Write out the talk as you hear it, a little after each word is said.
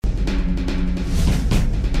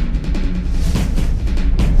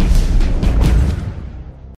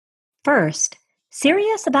First,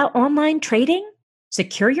 serious about online trading?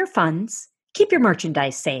 Secure your funds, keep your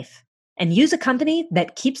merchandise safe, and use a company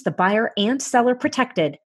that keeps the buyer and seller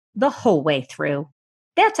protected the whole way through.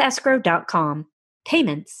 That's escrow.com.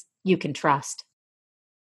 Payments you can trust.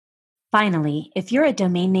 Finally, if you're a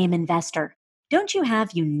domain name investor, don't you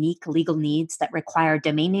have unique legal needs that require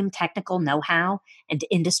domain name technical know-how and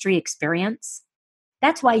industry experience?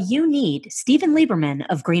 That's why you need Stephen Lieberman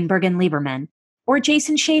of Greenberg and Lieberman or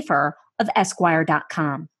Jason Schaefer of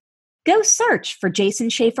Esquire.com. Go search for Jason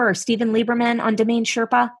Schaefer or Stephen Lieberman on Domain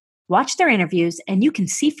Sherpa, watch their interviews, and you can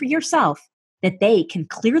see for yourself that they can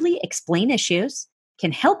clearly explain issues,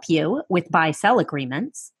 can help you with buy-sell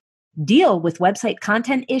agreements, deal with website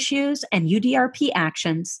content issues and UDRP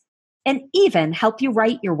actions, and even help you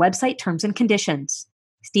write your website terms and conditions.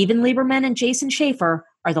 Stephen Lieberman and Jason Schaefer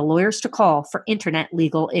are the lawyers to call for internet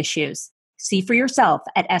legal issues. See for yourself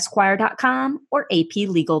at Esquire.com or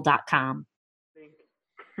APlegal.com.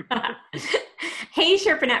 Hey,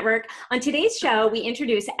 Sherpa Network. On today's show, we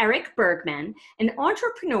introduce Eric Bergman, an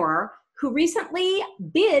entrepreneur who recently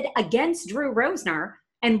bid against Drew Rosner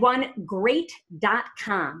and won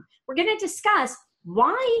Great.com. We're going to discuss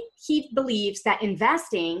why he believes that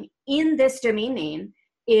investing in this domain name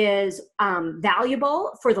is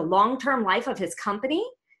valuable for the long-term life of his company,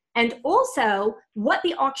 and also what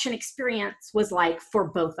the auction experience was like for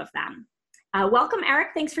both of them. Welcome, Eric.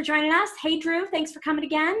 Thanks for joining us. Hey, Drew. Thanks for coming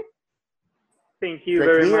again. Thank you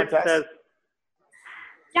very much, Tess.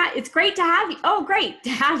 Yeah, it's great to have you. Oh, great to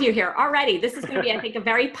have you here already. This is going to be, I think, a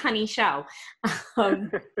very punny show.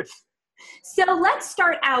 So let's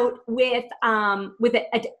start out with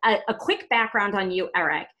a quick background on you,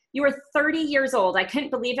 Eric. You were 30 years old. I couldn't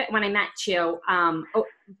believe it when I met you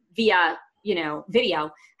via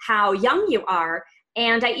video, how young you are.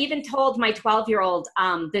 And I even told my 12-year-old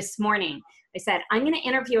this morning, I said, I'm going to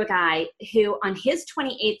interview a guy who on his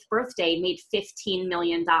 28th birthday made $15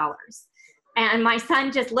 million. And my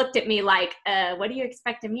son just looked at me like, what do you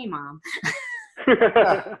expect of me, Mom?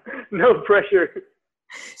 No pressure.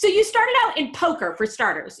 So you started out in poker for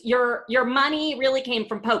starters. Your money really came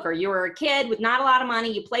from poker. You were a kid with not a lot of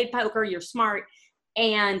money. You played poker. You're smart.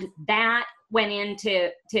 And that went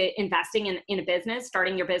into investing in a business,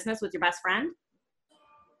 starting your business with your best friend?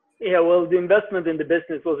 Yeah, well, the investment in the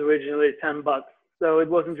business was originally $10. So it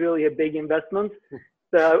wasn't really a big investment.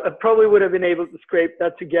 So I probably would have been able to scrape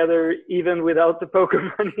that together even without the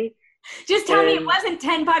poker money. Just tell me it wasn't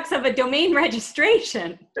 $10 of a domain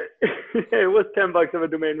registration. It was $10 of a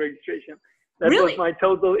domain registration. That really? was my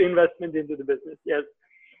total investment into the business, yes.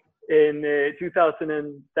 In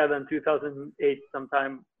 2007, 2008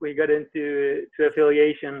 sometime, we got into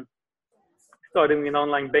affiliation, starting in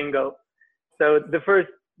online bingo. So the first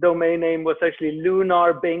domain name was actually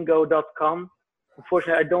lunarbingo.com.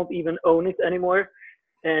 Unfortunately, I don't even own it anymore.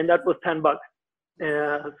 And that was $10.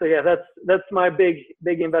 So yeah, that's my big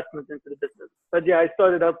investment into the business. But yeah, I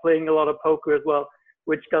started out playing a lot of poker as well,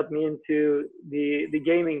 which got me into the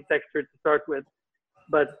gaming sector to start with.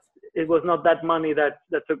 But it was not that money that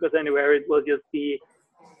took us anywhere. It was just the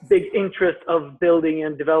big interest of building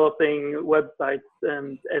and developing websites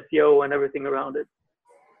and SEO and everything around it.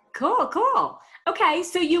 Cool. Okay,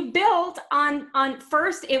 so you built on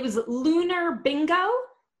first, it was Lunar Bingo?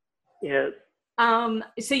 Yes.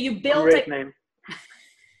 So you built Great name.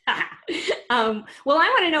 Well, I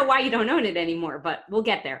want to know why you don't own it anymore, but we'll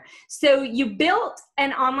get there. So you built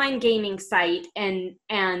an online gaming site and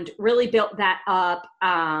really built that up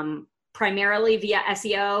primarily via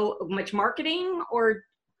SEO, much marketing, or?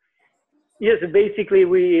 Yes, so basically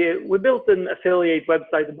we built an affiliate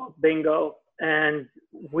website about bingo, and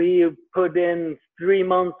we put in 3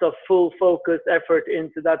 months of full focus effort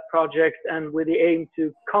into that project, and with the aim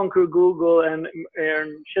to conquer Google and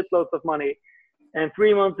earn shitloads of money. And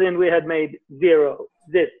 3 months in, we had made zero,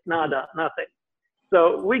 nada, nothing.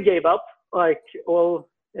 So we gave up, like all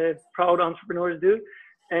proud entrepreneurs do,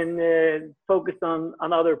 and focused on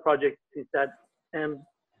other projects instead. And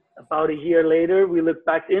about a year later, we looked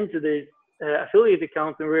back into these affiliate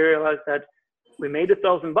accounts and we realized that we made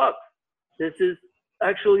 $1,000. This is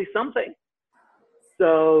actually something.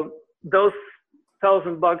 So those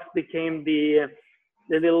 $1,000 became the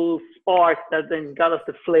little spark that then got us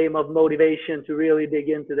the flame of motivation to really dig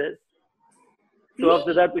into this. So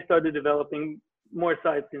after that, we started developing more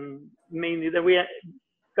sites, and mainly that we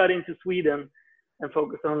got into Sweden and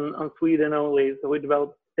focused on Sweden only. So we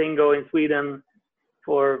developed Bingo in Sweden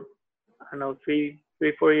for, I don't know,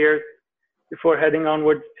 3-4 years before heading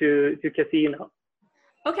onwards to casino.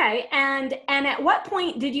 Okay, and at what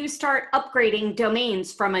point did you start upgrading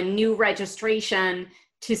domains from a new registration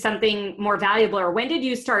to something more valuable? Or when did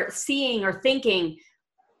you start seeing or thinking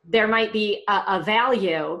there might be a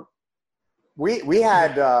value? We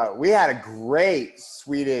had a great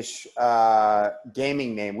Swedish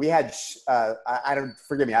gaming name. We had I don't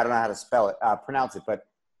know how to pronounce it, but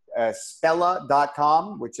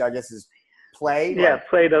Spela.com, which I guess is play. Yeah, like,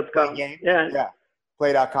 play.com. Play game. Yeah,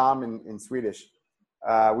 play.com in Swedish.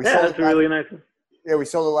 That's a really nice one. Yeah, we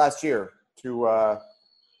sold it last year to I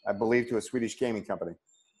believe to a Swedish gaming company.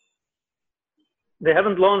 They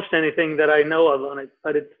haven't launched anything that I know of on it,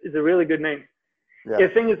 but it's a really good name. Yeah. The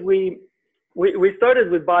thing is, we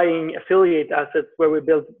started with buying affiliate assets where we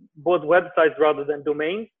bought websites rather than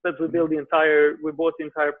domains, but we bought the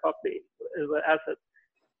entire property asset.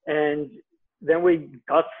 And then we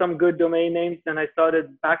got some good domain names, and I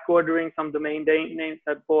started back ordering some domain names.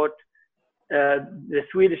 I bought the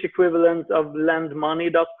Swedish equivalent of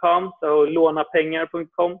lendmoney.com, so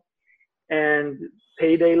lånapengar.com, and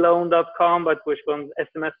paydayloan.com, but which one's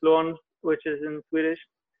SMS loan, which is in Swedish.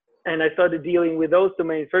 And I started dealing with those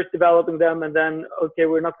domains, first developing them, and then, okay,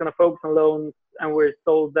 we're not going to focus on loans, and we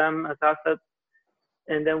sold them as assets.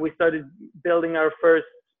 And then we started building our first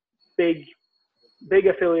big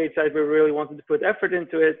affiliate site. We really wanted to put effort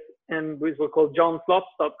into it, and which was called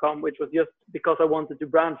johnslots.com, which was just because I wanted to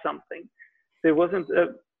brand something. So it wasn't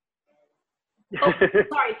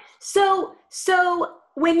sorry. So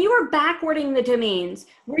when you were back-ordering the domains,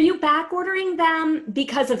 were you back-ordering them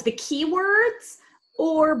because of the keywords,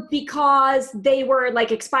 or because they were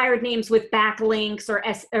like expired names with backlinks or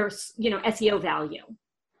SEO value?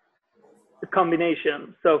 A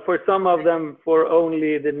combination. So for some of them, for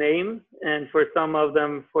only the name, and for some of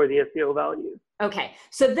them for the SEO value. Okay.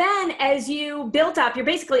 So then as you built up, you're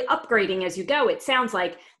basically upgrading as you go, it sounds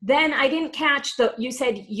like. Then I didn't catch you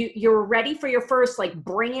said you're ready for your first like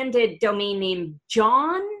branded domain name,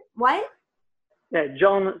 John, what? Yeah,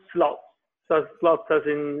 John Slots. So slots as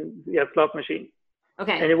in, slot machine.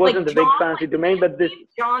 Okay. And it wasn't a big fancy domain, but this.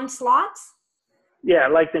 John Slots? Yeah,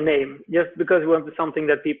 like the name, just because we wanted something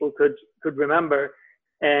that people could remember.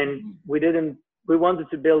 And we wanted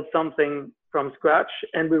to build something from scratch.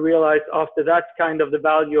 And we realized after that kind of the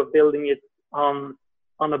value of building it on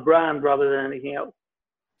a brand rather than anything else.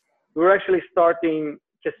 We were actually starting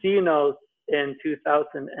casinos in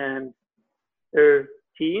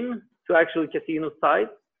 2013, so actually casino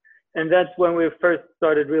sites. And that's when we first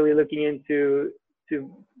started really looking into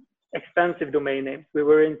expensive domain names. We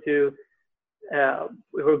were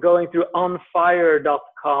going through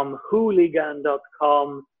onfire.com,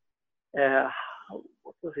 hooligan.com,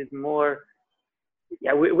 what was it more?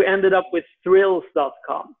 Yeah, we ended up with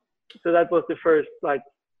thrills.com. So that was the first like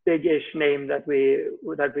big-ish name that we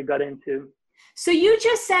got into. So you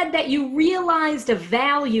just said that you realized a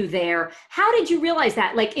value there. How did you realize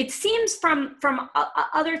that? Like, it seems from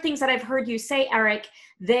other things that I've heard you say, Eric,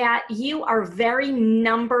 that you are very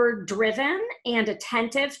number driven and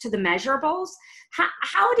attentive to the measurables.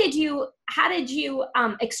 How did you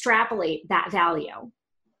extrapolate that value?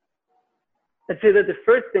 I'd say that the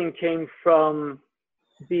first thing came from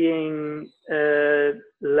being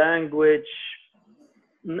language,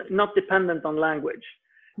 not dependent on language.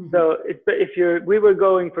 Mm-hmm. So we were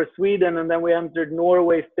going for Sweden, and then we entered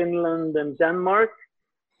Norway, Finland, and Denmark,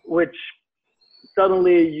 which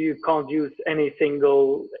suddenly you can't use any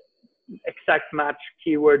single exact match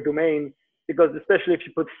keyword domain, because especially if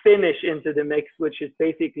you put Finnish into the mix, which is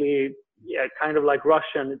basically kind of like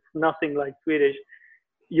Russian, it's nothing like Swedish.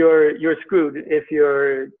 You're screwed if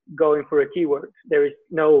you're going for a keyword. There is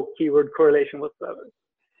no keyword correlation whatsoever.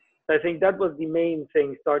 So I think that was the main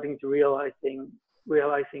thing, starting to realizing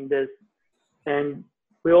this. And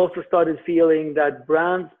we also started feeling that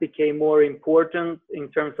brands became more important in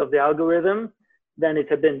terms of the algorithm than it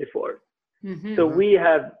had been before. Mm-hmm. So we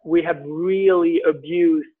have really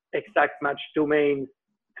abused exact match domains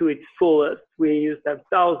to its fullest. We used to have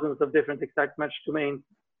thousands of different exact match domains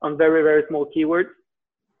on very, very small keywords.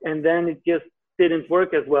 And then it just didn't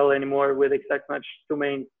work as well anymore with exact match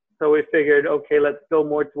domains. So we figured, okay, let's go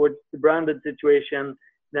more towards the branded situation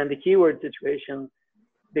than the keyword situation,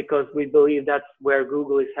 because we believe that's where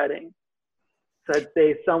Google is heading. So I'd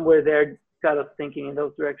say somewhere there got us thinking in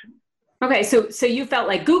those directions. Okay, so you felt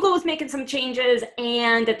like Google was making some changes,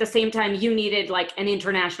 and at the same time you needed like an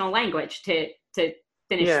international language to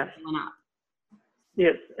finish one up.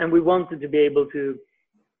 Yes, and we wanted to be able to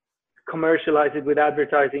commercialize it with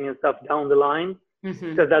advertising and stuff down the line,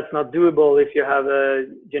 because that's not doable if you have a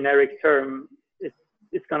generic term.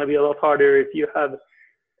 It's going to be a lot harder if you have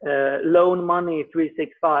loan money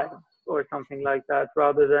 365 or something like that,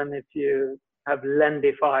 rather than if you have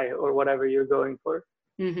Lendify or whatever you're going for.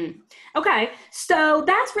 Okay. So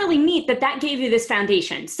that's really neat that gave you this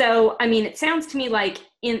foundation. So, I mean, it sounds to me like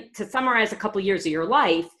to summarize a couple years of your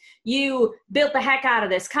life, you built the heck out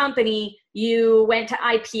of this company. You went to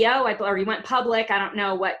IPO or you went public. I don't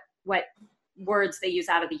know what words they use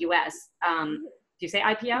out of the US. Do you say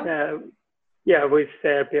IPO? Yeah, we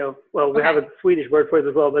say IPO. Well, we have a Swedish word for it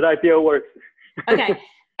as well, but IPO works. Okay.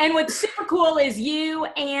 And what's super cool is you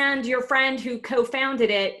and your friend who co-founded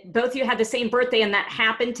it, both of you had the same birthday, and that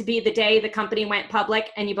happened to be the day the company went public,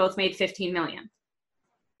 and you both made 15 million.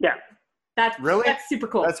 Yeah. That's super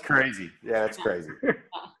cool. That's crazy. Yeah, that's crazy. It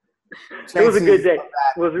was a good day.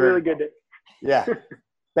 It was a really good day. Yeah.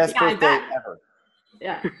 Best birthday ever.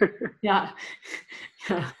 Yeah. Yeah.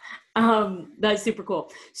 That's super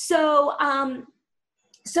cool. So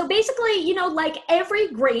basically, like every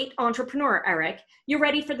great entrepreneur, Erik, you're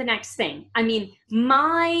ready for the next thing. I mean,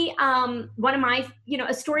 one of my,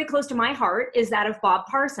 a story close to my heart is that of Bob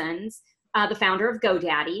Parsons, the founder of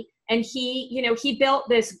GoDaddy. And he built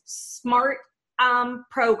this smart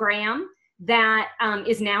program that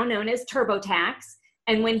is now known as TurboTax.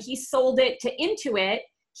 And when he sold it to Intuit,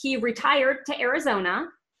 he retired to Arizona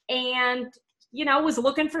and was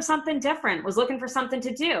looking for something different, was looking for something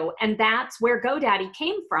to do. And that's where GoDaddy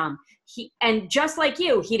came from. And just like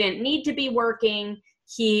you, he didn't need to be working.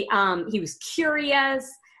 He was curious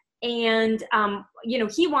and,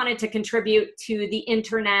 he wanted to contribute to the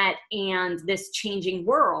internet and this changing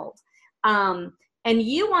world. And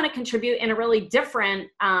you want to contribute in a really different,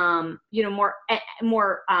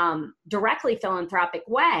 more directly philanthropic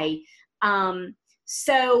way.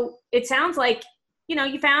 So it sounds like,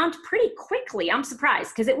 you found pretty quickly. I'm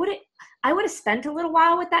surprised because I would have spent a little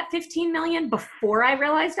while with that 15 million before I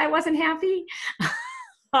realized I wasn't happy.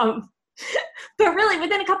 But really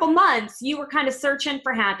within a couple months, you were kind of searching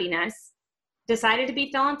for happiness, decided to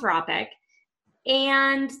be philanthropic.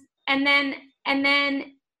 And then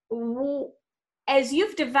as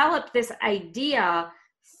you've developed this idea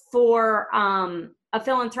for a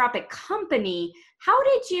philanthropic company, how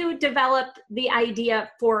did you develop the idea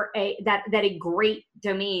for that a great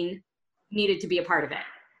domain needed to be a part of it?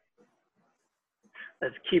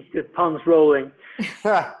 Let's keep the puns rolling.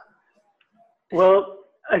 Well,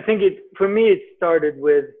 I think for me it started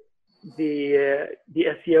with the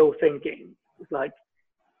SEO thinking. It's like,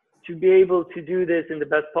 to be able to do this in the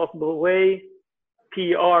best possible way,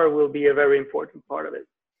 PR will be a very important part of it.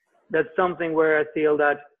 That's something where I feel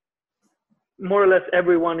that more or less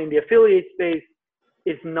everyone in the affiliate space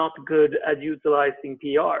is not good at utilizing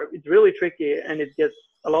PR. It's really tricky, and it gets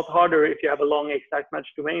a lot harder if you have a long exact match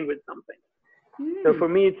domain with something. So for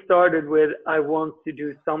me, it started with, I want to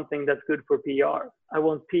do something that's good for PR. I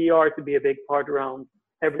want PR to be a big part around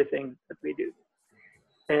everything that we do.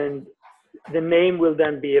 And the name will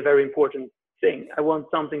then be a very important thing. I want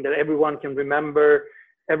something that everyone can remember,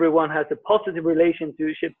 everyone has a positive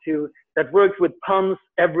relationship to, that works with puns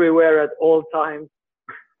everywhere at all times.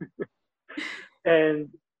 And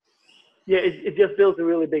yeah, it just builds a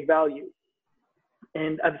really big value.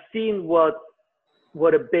 And I've seen what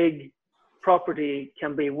a big property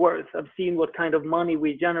can be worth. I've seen what kind of money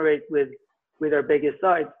we generate with our biggest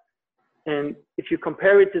sites. And if you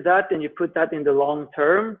compare it to that and you put that in the long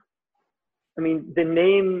term, I mean, the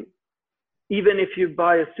name, even if you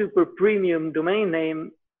buy a super premium domain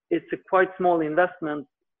name, it's a quite small investment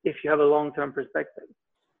if you have a long-term perspective.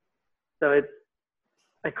 So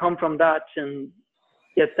I come from that and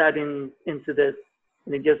get that into this.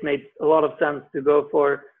 And it just made a lot of sense to go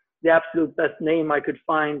for the absolute best name I could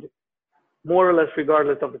find, more or less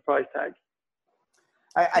regardless of the price tag.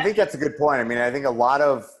 I think that's a good point. I mean, I think a lot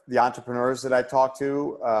of the entrepreneurs that I talk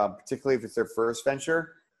to, particularly if it's their first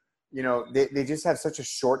venture, they just have such a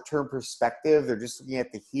short-term perspective. They're just looking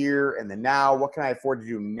at the here and the now. What can I afford to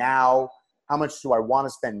do now? How much do I want to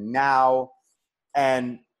spend now?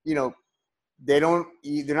 And, they're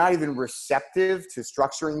not even receptive to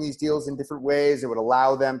structuring these deals in different ways that would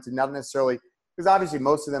allow them to not necessarily, because obviously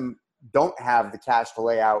most of them don't have the cash to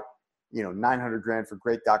lay out, $900,000 for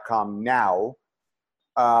great.com now.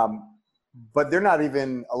 But they're not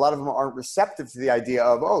even, a lot of them aren't receptive to the idea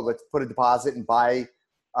of, let's put a deposit and buy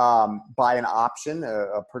an option,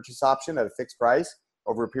 a purchase option at a fixed price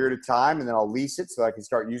over a period of time. And then I'll lease it so I can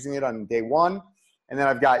start using it on day one. And then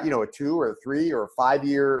I've got, a 2 or a 3 or a 5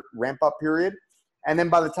 year ramp up period. And then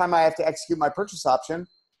by the time I have to execute my purchase option,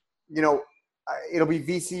 it'll be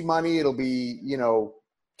VC money. It'll be,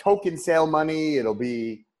 token sale money. It'll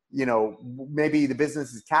be, maybe the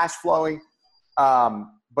business is cash flowing.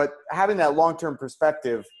 But having that long-term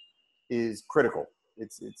perspective is critical.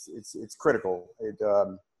 It's critical.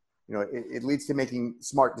 It leads to making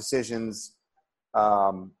smart decisions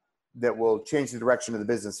that will change the direction of the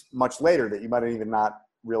business much later that you might even not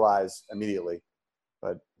realize immediately.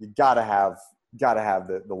 But you gotta have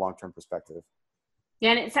the long-term perspective.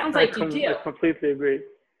 Yeah, and it sounds like you do. I completely agree.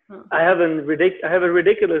 I have a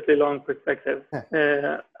ridiculously long perspective.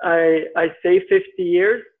 I say 50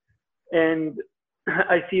 years, and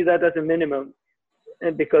I see that as a minimum,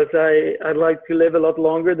 and because I'd like to live a lot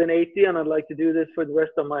longer than 80, and I'd like to do this for the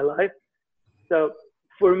rest of my life. So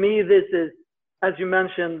for me, this is, as you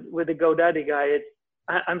mentioned with the GoDaddy guy,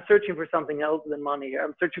 I'm searching for something else than money here.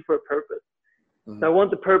 I'm searching for a purpose. Mm-hmm. So I want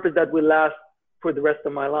the purpose that will last for the rest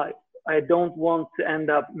of my life. I don't want to end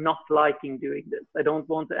up not liking doing this. I don't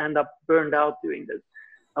want to end up burned out doing this.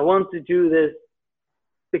 I want to do this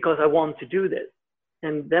because I want to do this.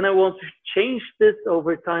 And then I want to change this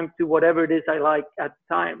over time to whatever it is I like at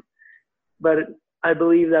the time. But I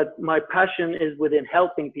believe that my passion is within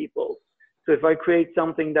helping people. So if I create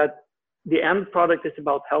something that the end product is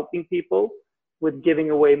about helping people with giving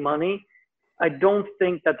away money, I don't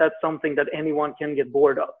think that that's something that anyone can get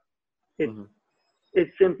bored of.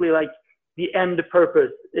 It's simply like the end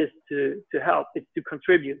purpose is to help, it's to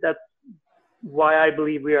contribute. That's why I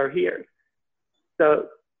believe we are here. So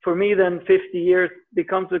for me, then 50 years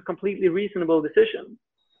becomes a completely reasonable decision.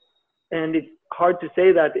 And it's hard to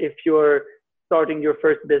say that if you're starting your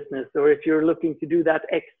first business, or if you're looking to do that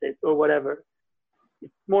exit or whatever.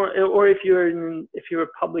 It's more, or if you're a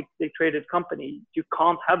publicly traded company, you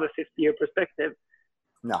can't have a 50-year perspective.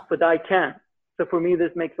 No. But I can. So for me,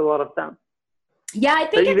 this makes a lot of sense. Yeah, I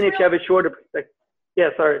think even if you have a shorter perspective,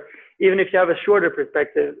 even if you have a shorter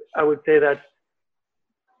perspective, I would say that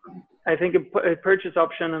I think a purchase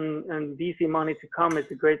option and VC money to come is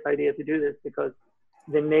a great idea to do this, because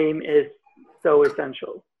the name is so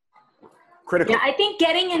essential. Critical. Yeah, I think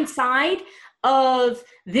getting inside of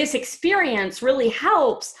this experience really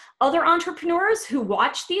helps other entrepreneurs who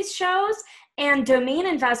watch these shows and domain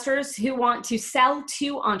investors who want to sell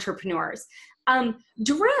to entrepreneurs.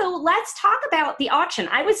 Drew, let's talk about the auction.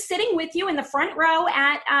 I was sitting with you in the front row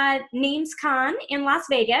at NamesCon in Las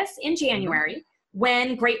Vegas in January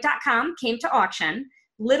when Great.com came to auction.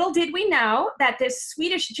 Little did we know that this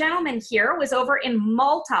Swedish gentleman here was over in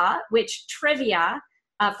Malta, which trivia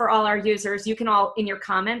for all our users, you can all in your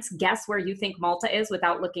comments guess where you think Malta is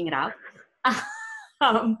without looking it up.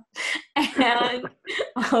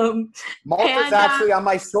 Malta's actually on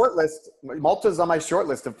my short list. Malta's on my short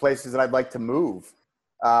list of places that I'd like to move.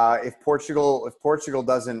 If Portugal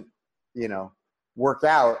doesn't, work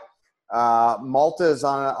out, Malta is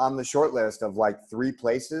on the short list of like 3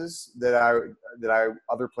 places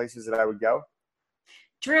other places that I would go.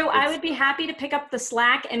 Drew, I would be happy to pick up the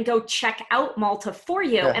slack and go check out Malta for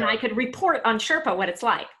you, and I could report on Sherpa what it's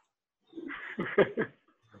like.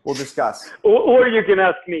 We'll discuss. Or you can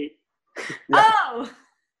ask me. Yeah. Oh,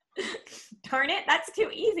 darn it. That's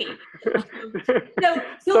too easy. So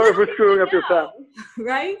sorry for screwing up your plan.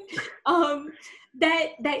 Right?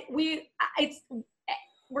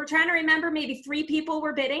 We're trying to remember maybe 3 people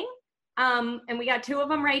were bidding. And we got 2 of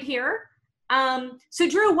them right here. So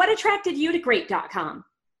Drew, what attracted you to Great.com?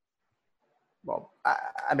 Well,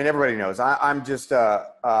 I mean, everybody knows I'm just,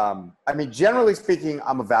 generally speaking,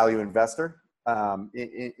 I'm a value investor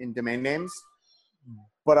in domain names,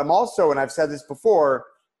 but I'm also, and I've said this before,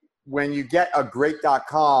 when you get a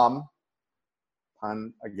Great.com,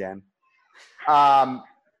 pun again,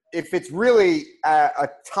 if it's really a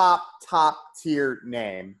top tier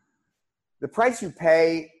name, the price you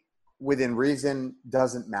pay within reason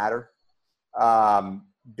doesn't matter,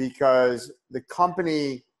 because the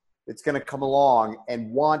company that's going to come along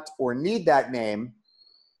and want or need that name,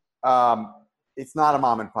 it's not a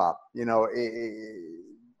mom and pop.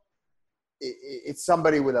 It's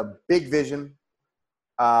somebody with a big vision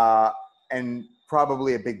and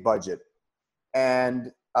probably a big budget.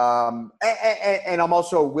 And I'm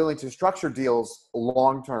also willing to structure deals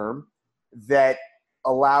long term that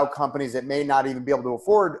allow companies that may not even be able to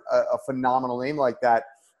afford a phenomenal name like that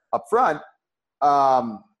up front.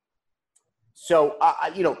 So,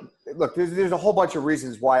 look, there's a whole bunch of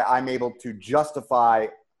reasons why I'm able to justify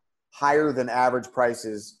higher than average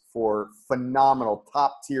prices for phenomenal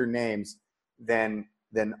top tier names than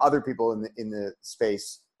other people in the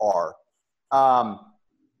space are.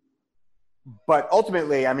 But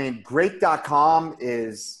ultimately, I mean, Great.com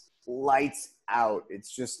is lights out.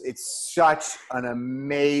 It's such an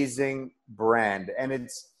amazing brand, and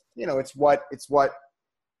it's what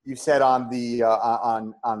you said on the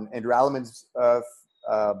on Andrew Alleman's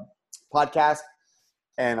podcast,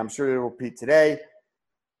 and I'm sure it'll repeat today.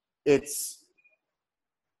 It's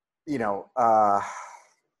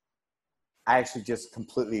I actually just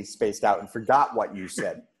completely spaced out and forgot what you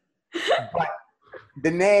said. But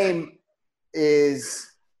the name it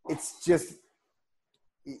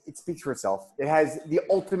speaks for itself. It has the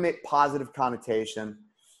ultimate positive connotation.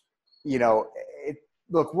 You know,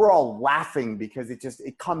 look, we're all laughing because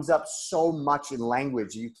it comes up so much in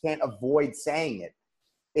language. You can't avoid saying it.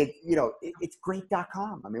 It's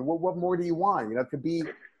great.com. I mean, what more do you want? You know, it could be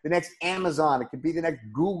the next Amazon. It could be the next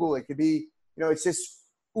Google. It could be, it's just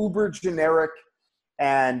uber generic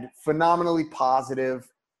and phenomenally positive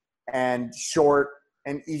and short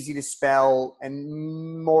and easy to spell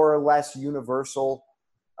and more or less universal,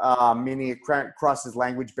 meaning it crosses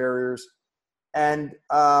language barriers. And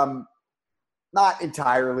not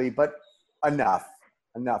entirely, but enough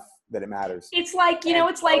that it matters. It's like,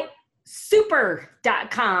 it's like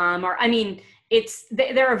super.com, or, I mean,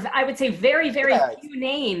 there are, I would say, very, very few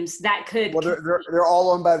names that could. Well, they're all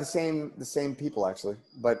owned by the same people, actually,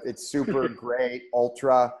 but it's super, great,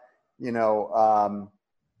 ultra,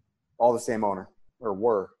 all the same owner, or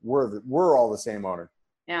we're all the same owner.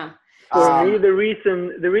 Yeah. For me, the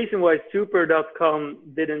reason why super.com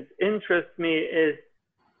didn't interest me is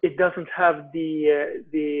it doesn't have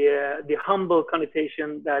the humble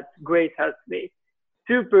connotation that great has to me.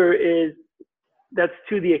 Super that's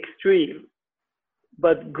to the extreme,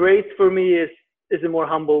 but great for me is a more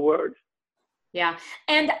humble word. Yeah,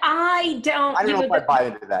 and I don't know if I buy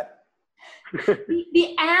into that.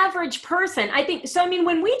 The average person, I think so. I mean,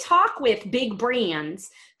 when we talk with big brands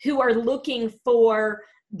who are looking for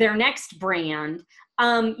their next brand,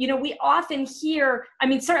 we often hear, I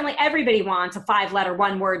mean, certainly everybody wants a 5-letter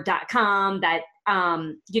oneword.com that,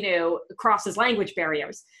 crosses language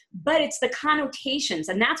barriers, but it's the connotations.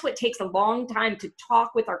 And that's what takes a long time to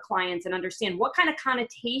talk with our clients and understand what kind of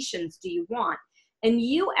connotations do you want? And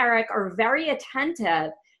you, Eric, are very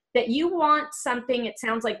attentive that you want something, it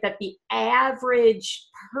sounds like, that the average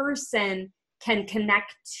person can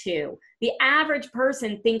connect to. The average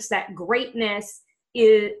person thinks that greatness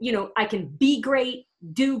is, I can be great,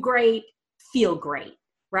 do great, feel great,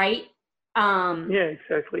 right? Yeah,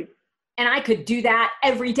 exactly. And I could do that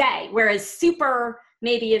every day, whereas super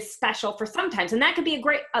maybe is special for sometimes. And that could be a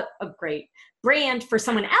great brand for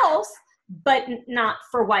someone else, but not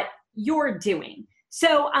for what you're doing.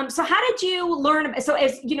 So how did you learn? So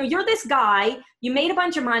as you're this guy, you made a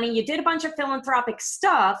bunch of money, you did a bunch of philanthropic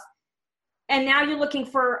stuff, and now you're looking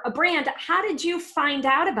for a brand. How did you find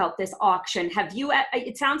out about this auction?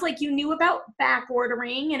 It sounds like you knew about back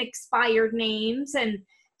ordering and expired names. And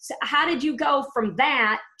so how did you go from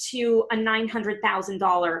that to a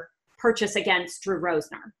 $900,000 purchase against Drew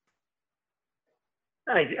Rosner?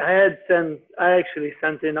 I actually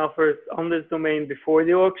sent in offers on this domain before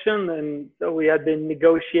the auction, and so we had been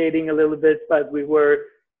negotiating a little bit, but we were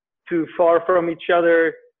too far from each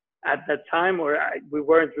other at that time, or we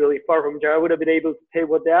weren't really far from each other. I would have been able to pay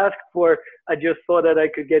what they asked for. I just thought that I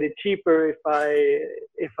could get it cheaper if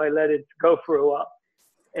I let it go for a while.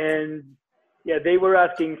 And yeah, they were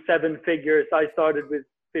asking 7 figures. I started with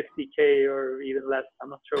 50K or even less. I'm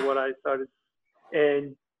not sure what I started.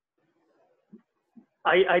 And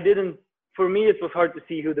I didn't, for me, it was hard to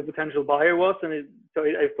see who the potential buyer was. And so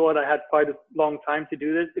I thought I had quite a long time to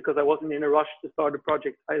do this because I wasn't in a rush to start a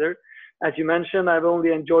project either. As you mentioned, I've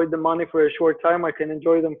only enjoyed the money for a short time. I can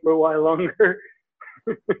enjoy them for a while longer.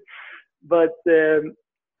 But then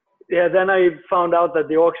I found out that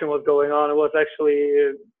the auction was going on. It was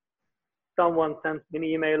actually someone sent me an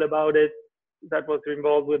email about it that was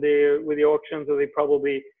involved with the auction. So they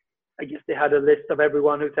probably, I guess they had a list of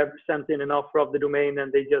everyone who's ever sent in an offer of the domain,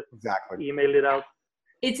 and they just emailed it out.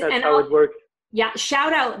 That's how it works. Yeah,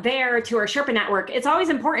 shout out there to our Sherpa network. It's always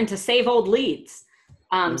important to save old leads.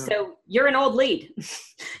 So you're an old lead.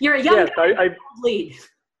 You're a young old lead.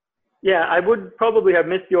 Yeah, I would probably have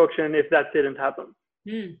missed the auction if that didn't happen.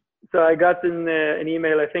 So I got an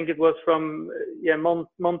email, I think it was from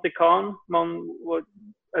Monty Khan,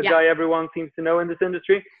 a guy everyone seems to know in this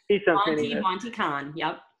industry. He sent me an email. Monty Khan,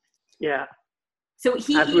 yep. Yeah. So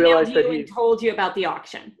he emailed you and told you about the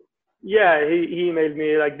auction. Yeah, he emailed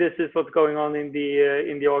me like, this is what's going on in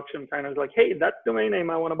the auction. Kind of like, hey, that's the domain name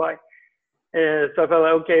I want to buy. So I felt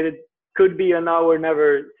like, okay, it could be a now or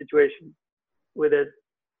never situation with it.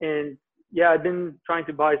 And yeah, I've been trying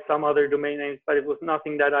to buy some other domain names, but it was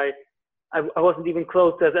nothing that I wasn't even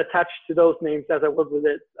close as attached to those names as I was with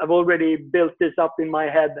it. I've already built this up in my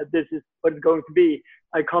head that this is what it's going to be.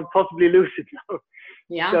 I can't possibly lose it now.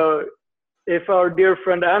 Yeah. So if our dear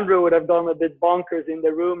friend Andrew would have gone a bit bonkers in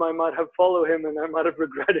the room, I might have followed him and I might have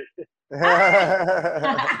regretted it.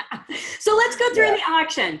 So let's go through the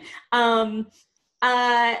auction.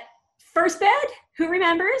 First bid, who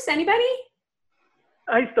remembers? Anybody?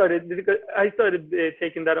 I started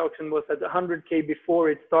taking that auction was at 100K before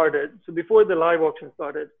it started. So before the live auction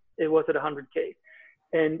started, it was at 100K.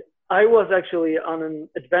 And I was actually on an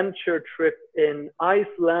adventure trip in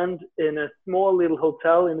Iceland in a small little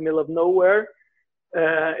hotel in the middle of nowhere.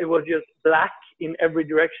 It was just black in every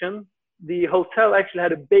direction. The hotel actually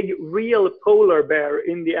had a big real polar bear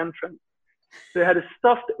in the entrance. So it had a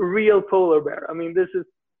stuffed real polar bear. I mean, this is,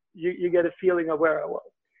 you get a feeling of where I was.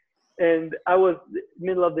 And I was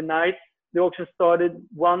middle of the night. The auction started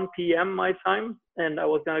 1 p.m. my time, and I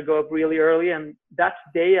was going to go up really early. And that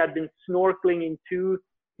day I'd been snorkeling in 2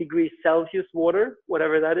 degrees Celsius water,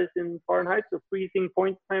 whatever that is in Fahrenheit, so freezing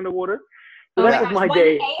point kind of water. So that was my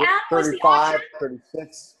day. 35,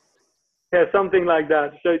 36. Yeah, something like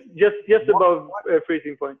that. So just above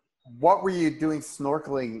freezing point. What were you doing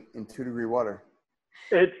snorkeling in 2-degree water?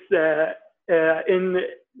 It's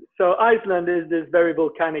so Iceland is this very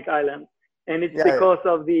volcanic island, and it's because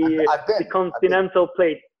of the continental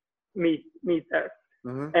plate meet there.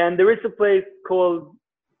 Mm-hmm. And there is a place called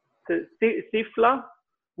Sifla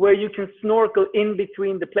where you can snorkel in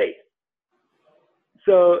between the plates.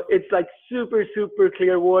 So it's like super, super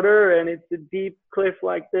clear water, and it's a deep cliff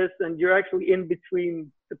like this, and you're actually in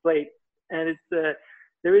between the plates. And it's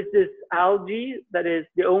there is this algae that is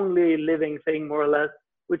the only living thing, more or less,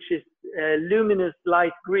 which is luminous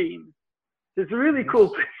light green. So it's a really cool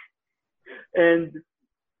place. And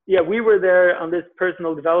yeah, we were there on this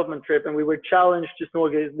personal development trip, and we were challenged to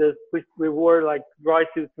snorkel this. We wore like dry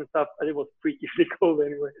suits and stuff, but it was freakishly cold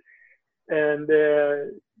anyway. And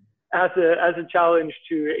as a challenge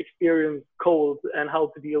to experience cold and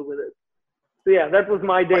how to deal with it. So yeah, that was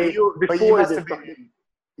my day before this started.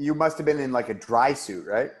 You must have been in like a dry suit,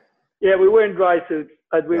 right? Yeah, we were in dry suits,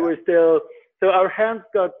 but we were still. So our hands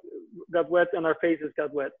got wet and our faces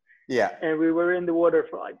got wet. Yeah. And we were in the water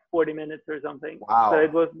for like 40 minutes or something. Wow. So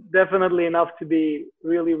it was definitely enough to be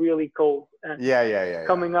really, really cold. And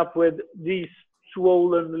coming up with these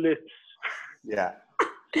swollen lips. Yeah.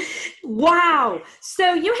 Wow.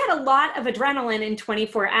 So you had a lot of adrenaline in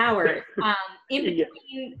 24 hours. In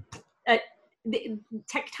between the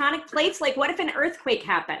tectonic plates, like what if an earthquake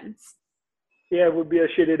happens? Yeah, it would be a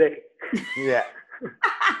shitty day. Yeah.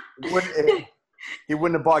 He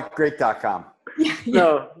wouldn't have bought great.com.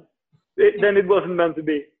 No, then it wasn't meant to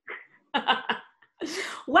be.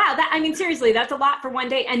 Wow. I mean, seriously, that's a lot for one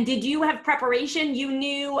day. And did you have preparation? You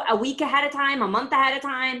knew a week ahead of time, a month ahead of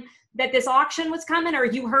time that this auction was coming, or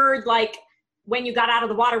you heard like when you got out of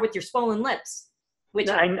the water with your swollen lips?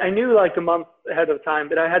 I knew like a month ahead of time,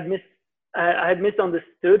 but I had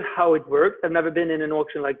misunderstood how it worked. I've never been in an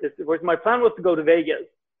auction like this. My plan was to go to Vegas,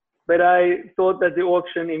 but I thought that the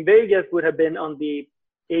auction in Vegas would have been on the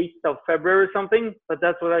 8th of February or something, but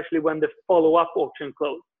that's what actually when the follow-up auction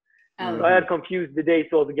closed. So I had confused the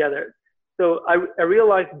dates altogether. So I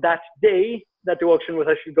realized that day that the auction was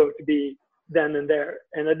actually going to be then and there.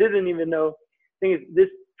 And I didn't even know, this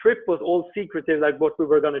trip was all secretive, like what we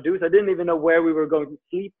were going to do. So I didn't even know where we were going to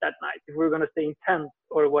sleep that night, if we were going to stay in tents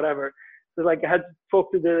or whatever. So like I had to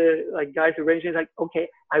talk to the like guys arranging, like, okay,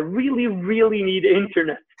 I really, really need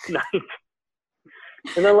internet tonight.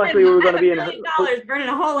 And then luckily we were going to be in $1 million burning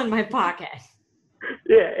a hole in my pocket.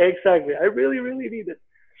 Yeah, exactly. I really, really need it.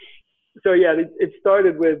 So yeah, it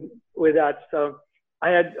started with that. So I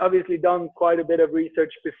had obviously done quite a bit of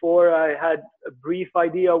research before. I had a brief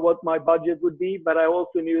idea of what my budget would be, but I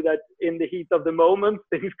also knew that in the heat of the moment,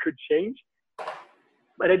 things could change.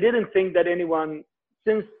 But I didn't think that anyone,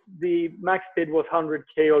 since the max bid was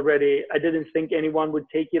 100K already, I didn't think anyone would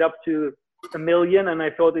take it up to $1 million, and I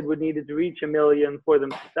thought it would need to reach $1 million for them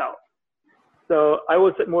to sell. So I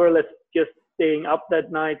was more or less just staying up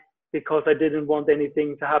that night because I didn't want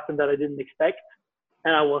anything to happen that I didn't expect.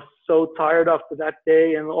 And I was so tired after that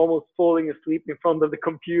day and almost falling asleep in front of the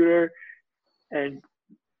computer. And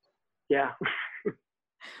yeah.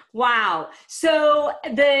 Wow. So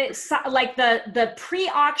the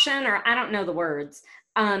pre-auction, or I don't know the words,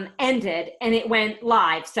 ended and it went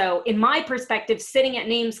live. So in my perspective, sitting at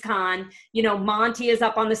NamesCon, Monty is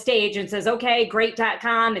up on the stage and says, okay,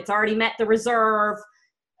 great.com, it's already met the reserve.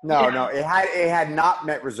 No, it had not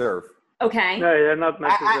met reserve. Okay. No, it had not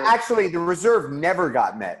met reserve. Actually, the reserve never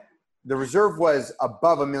got met. The reserve was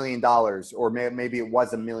above $1 million, or maybe it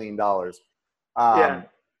was $1 million.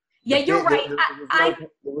 Yeah, you're right. I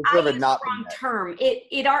used the wrong met. term. The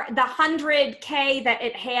 100K that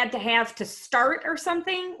it had to have to start or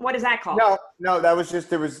something. What is that called? No, that was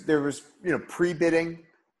just there was pre-bidding,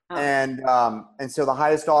 and so the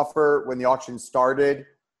highest offer when the auction started,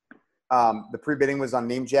 the pre-bidding was on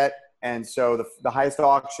NameJet, and so the highest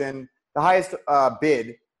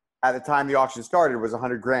bid at the time the auction started was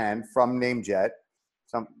 100 grand from NameJet.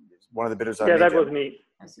 One of the bidders on Yeah, NameJet. that was me.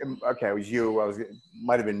 Okay, it was you.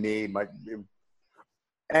 Might have been me.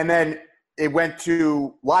 And then it went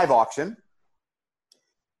to live auction.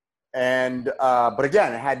 And but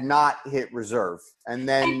again, it had not hit reserve. And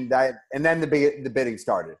then the bidding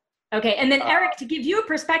started. Okay, and then Eric, to give you a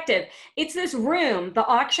perspective, it's this room. The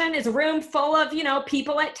auction is a room full of,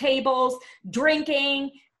 people at tables drinking,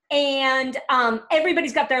 and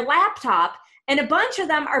everybody's got their laptop, and a bunch of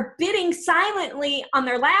them are bidding silently on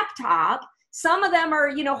their laptop. Some of them are,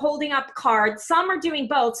 holding up cards. Some are doing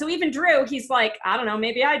both. So even Drew, he's like, I don't know,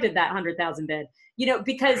 maybe I did that 100,000 bid,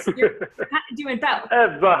 because you're kind of doing both.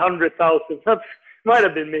 That's 100,000. That might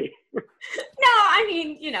have been me. No, I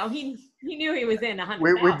mean, he knew he was in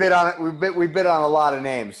 100,000. We bid on it. We bid on a lot of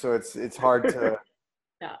names, so it's hard to.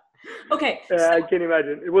 Yeah. Okay. I can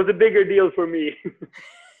imagine. It was a bigger deal for me.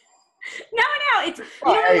 No, it's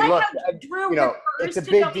Drew it's a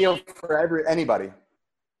big deal for anybody.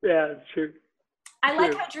 Yeah, it's true. I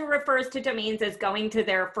like how Drew refers to domains as going to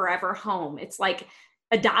their forever home. It's like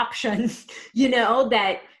adoption,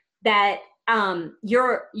 that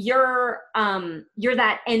you're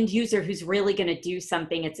that end user who's really going to do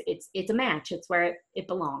something. It's a match. It's where it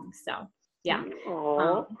belongs. So yeah.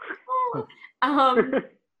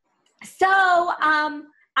 So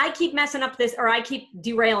I keep messing up this, or I keep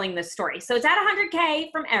derailing this story. So it's at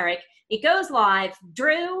 100K from Eric. It goes live.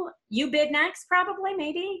 Drew, you bid next, probably,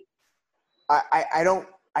 maybe? I don't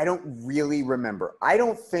really remember. I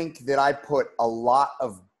don't think that I put a lot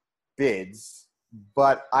of bids,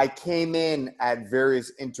 but I came in at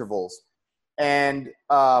various intervals. And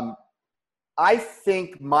I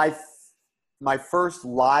think my first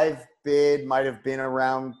live bid might have been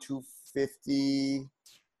around 250.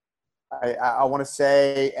 I want to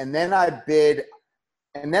say, and then I bid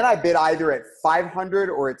either at 500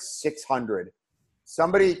 or at 600.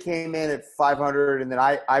 Somebody came in at 500, and then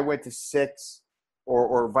I went to 6,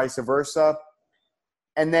 or vice versa.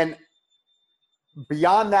 And then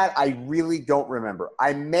beyond that, I really don't remember.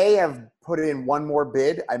 I may have put in one more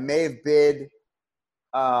bid. I may have bid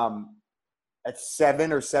at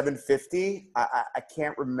 7 or 750. I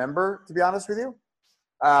can't remember, to be honest with you.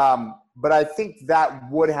 But I think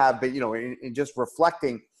that would have been, in just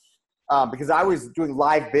reflecting, because I was doing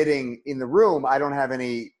live bidding in the room. I don't have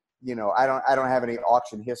any, I don't have any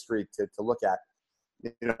auction history to look at.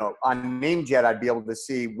 On NameJet, I'd be able to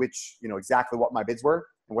see which, exactly what my bids were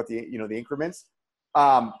and what the increments.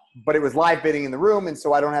 But it was live bidding in the room, and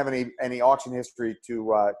so I don't have any auction history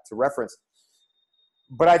to reference.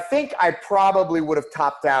 But I think I probably would have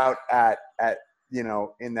topped out at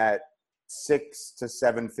in that 6 to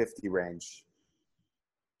 750 range.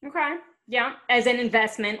 Okay. Yeah. As an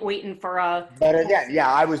investment, waiting for a. But again, yeah,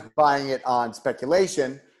 I was buying it on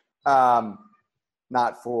speculation,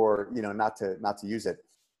 not for, not to use it.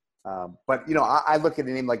 But, I look at a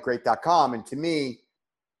name like Great.com, and to me,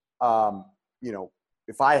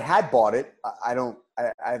 if I had bought it,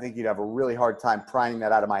 I think you'd have a really hard time prying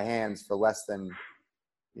that out of my hands for less than,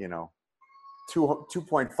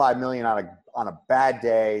 2.5 million on a bad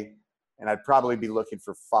day. And I'd probably be looking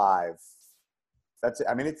for 5. That's it.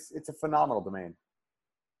 I mean, it's a phenomenal domain.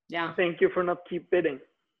 Yeah. Thank you for not keep bidding.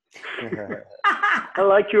 I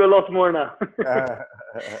like you a lot more now.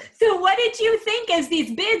 So what did you think as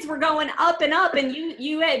these bids were going up and up, and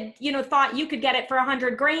you had, thought you could get it for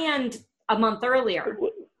 100 grand a month earlier?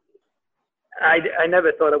 I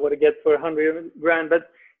never thought I would get for 100 grand,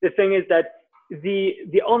 but the thing is that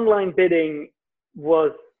the online bidding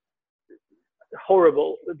was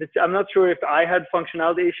horrible. I'm not sure if I had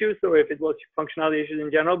functionality issues or if it was functionality issues in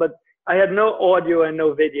general, but I had no audio and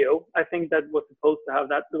no video. I think that was supposed to have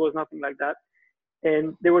that. There was nothing like that.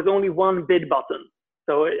 And there was only one bid button.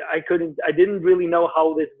 So I didn't really know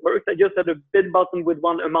how this worked. I just had a bid button with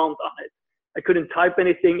one amount on it. I couldn't type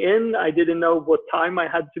anything in. I didn't know what time I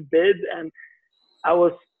had to bid. And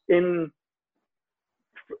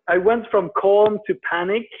I went from calm to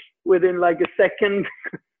panic within like a second.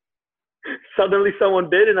 Suddenly someone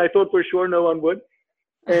bid, and I thought for sure no one would.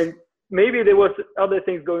 And maybe there was other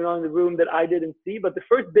things going on in the room that I didn't see, but the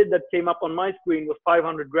first bid that came up on my screen was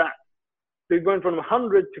 500 grand. So it went from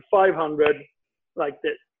 100 to 500 like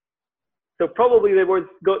this. So probably there was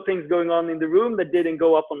things going on in the room that didn't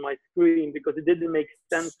go up on my screen because it didn't make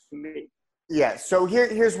sense to me. Yeah. So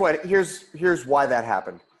here's why that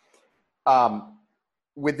happened.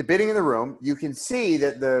 With the bidding in the room, you can see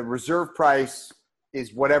that the reserve price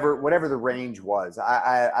is whatever the range was.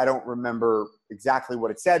 I don't remember exactly what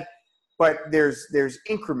it said, but there's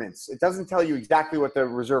increments. It doesn't tell you exactly what the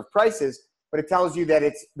reserve price is, but it tells you that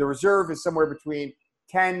the reserve is somewhere between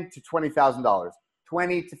 $10,000 to $20,000,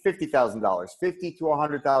 $20,000 to $50,000, $50,000 to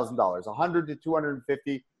 $100,000, $100,000 to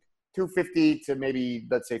 $250,000, $250,000 to maybe,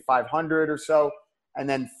 let's say, $500,000 or so, and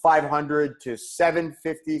then $500,000 to $750,000,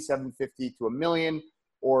 $750,000 to $1 million,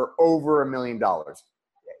 or over $1 million.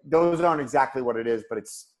 Those aren't exactly what it is, but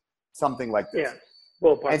it's something like this. Yeah.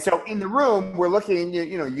 Well, and so in the room, we're looking,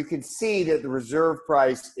 you can see that the reserve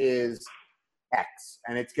price is X,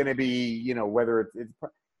 and it's going to be, whether it's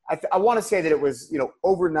I want to say that it was,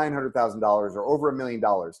 over $900,000 or over $1 million.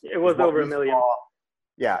 It was over $1 million.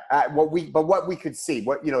 Yeah. What we could see,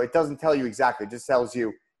 it doesn't tell you exactly. It just tells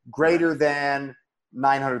you greater than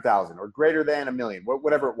 900,000 or greater than $1 million,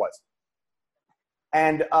 whatever it was.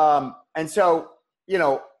 And so,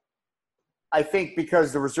 I think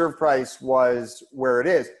because the reserve price was where it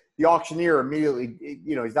is, the auctioneer immediately,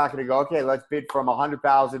 he's not going to go, okay, let's bid from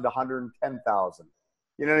 100,000 to 110,000.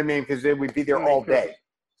 You know what I mean? Because then we'd be there all day.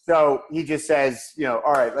 So he just says,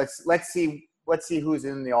 all right, let's see who's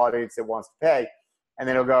in the audience that wants to pay. And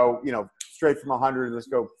then he'll go, straight from 100, let's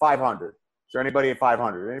go 500. Is there anybody at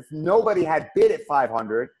 500? And if nobody had bid at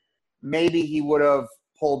 500, maybe he would have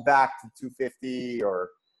pulled back to 250 or,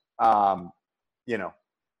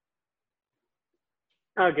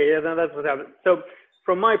 Okay, yeah, then that's what happened. So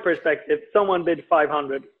from my perspective, someone bid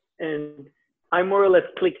 500 and I more or less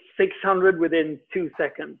clicked 600 within 2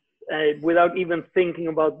 seconds without even thinking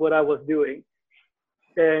about what I was doing.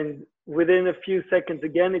 And within a few seconds,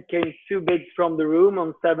 again, it came 2 bids from the room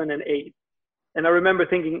on 7 and 8. And I remember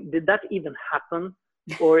thinking, did that even happen?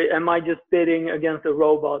 Or am I just bidding against a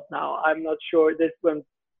robot now? I'm not sure. This went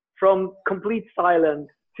from complete silence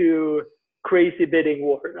to crazy bidding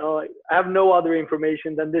war. I have no other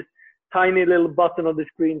information than this tiny little button on the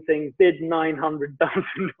screen saying bid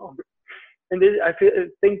 $900,000. And I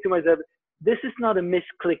think to myself, this is not a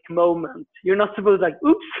misclick moment. You're not supposed to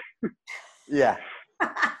oops. Yeah.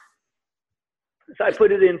 So I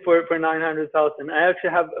put it in for 900,000. I actually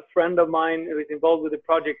have a friend of mine who is involved with the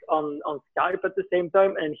project on Skype at the same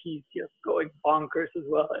time, and he's just going bonkers as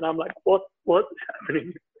well. And I'm like, what's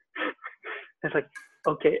happening? It's like,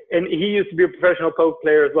 okay. And he used to be a professional poker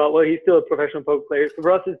player as well. Well, he's still a professional poker player. So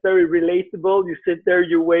for us, it's very relatable. You sit there,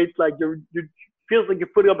 you wait, like you feels like you're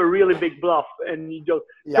putting up a really big bluff, and you just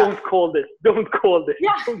don't call this. Don't call this.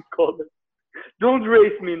 Yeah. Don't call this. Don't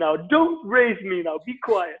raise me now. Don't raise me now. Be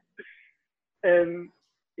quiet. And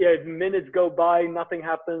yeah, minutes go by, nothing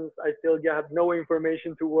happens. I still have no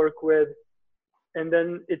information to work with. And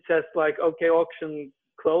then it says like, okay, auction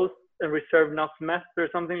closed and reserve not messed or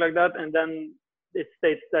something like that. And then it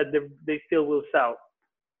states that they still will sell,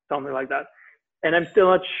 something like that. And I'm still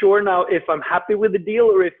not sure now if I'm happy with the deal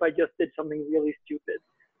or if I just did something really stupid.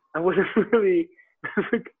 I wasn't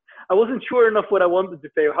sure enough what I wanted to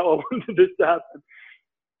say or how I wanted this to happen.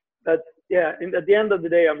 But yeah, at the end of the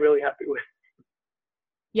day, I'm really happy with it.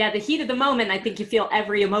 Yeah, the heat of the moment, I think you feel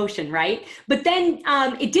every emotion, right? But then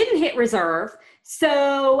it didn't hit reserve.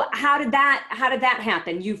 So how did that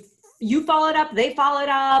happen? You followed up, they followed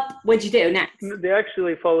up. What'd you do next? They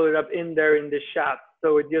actually followed up in the chat.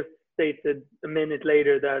 So it just stated a minute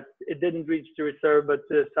later that it didn't reach the reserve, but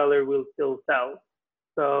the seller will still sell.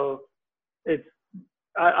 So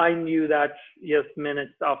I knew that just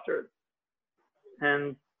minutes after.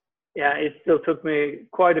 And yeah, it still took me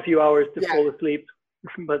quite a few hours to fall asleep.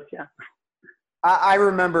 But yeah, I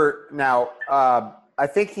remember now. I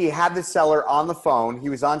think he had the seller on the phone. He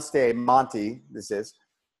was on stage. Monty, was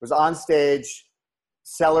on stage.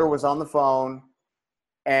 Seller was on the phone,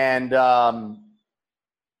 and I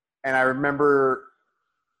remember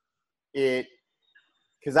it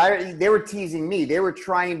because they were teasing me. They were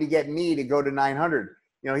trying to get me to go to 900.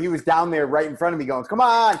 He was down there right in front of me, going, "Come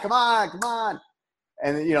on, come on, come on,"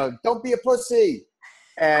 and don't be a pussy,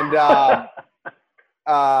 and.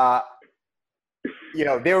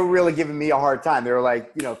 They were really giving me a hard time. They were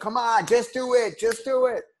like, come on, just do it.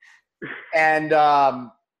 And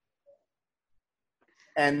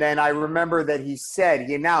then I remember that he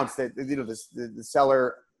announced that, the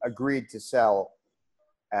seller agreed to sell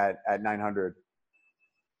at 900.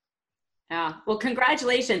 Yeah. Well,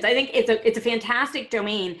 congratulations. I think it's a fantastic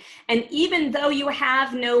domain. And even though you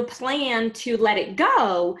have no plan to let it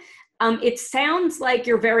go, it sounds like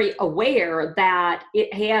you're very aware that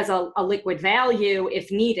it has a liquid value if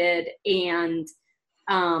needed, and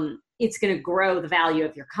it's going to grow the value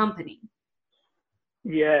of your company.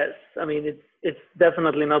 Yes. I mean, it's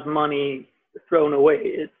definitely not money thrown away.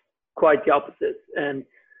 It's quite the opposite. And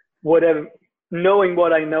knowing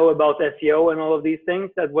what I know about SEO and all of these things,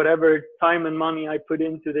 that whatever time and money I put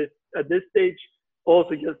into this at this stage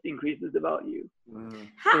also just increases the value.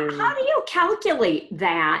 How do you calculate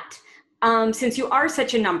that? since you are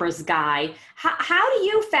such a numbers guy, how do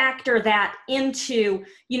you factor that into,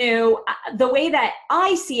 the way that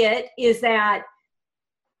I see it is that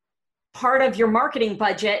part of your marketing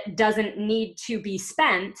budget doesn't need to be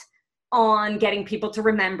spent on getting people to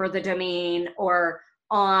remember the domain or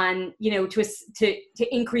on, to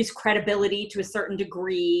increase credibility to a certain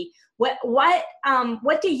degree. What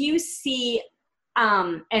do you see,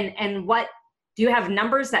 and what do you have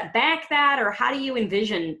numbers that back that, or how do you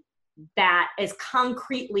envision that as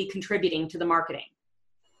concretely contributing to the marketing?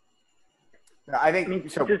 I think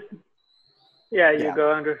so. You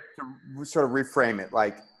go, Andrew. To sort of reframe it,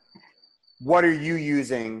 like, what are you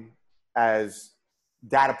using as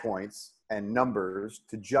data points and numbers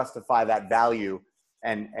to justify that value,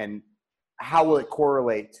 and how will it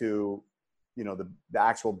correlate to, the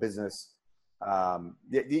actual business,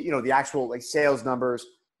 the actual like sales numbers,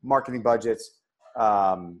 marketing budgets?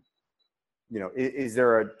 Is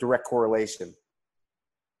there a direct correlation?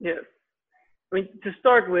 Yeah. I mean, to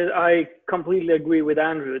start with, I completely agree with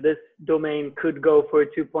Andrew. This domain could go for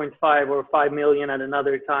 2.5 or 5 million at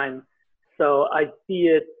another time. So I see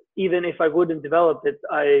it, even if I wouldn't develop it,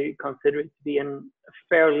 I consider it to be a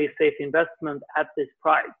fairly safe investment at this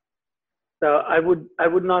price. So I would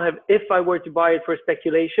not have, if I were to buy it for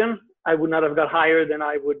speculation, I would not have got higher than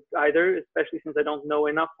I would either, especially since I don't know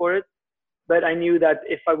enough for it. But I knew that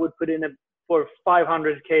if I would put in for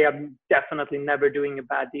 500K, I'm definitely never doing a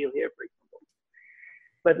bad deal here, for example.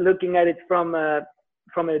 But looking at it from a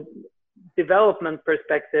development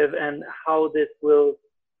perspective and how this will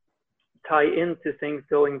tie into things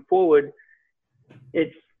going forward,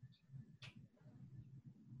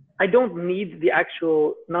 I don't need the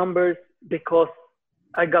actual numbers because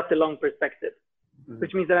I got the long perspective,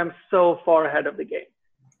 which means that I'm so far ahead of the game.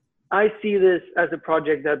 I see this as a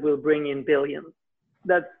project that will bring in billions.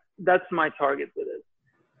 That's my target with it.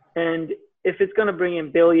 And if it's going to bring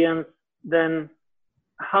in billions, then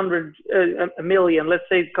a million, let's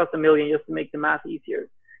say it costs $1 million just to make the math easier.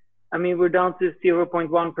 I mean, we're down to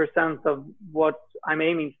 0.1% of what I'm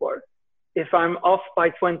aiming for. If I'm off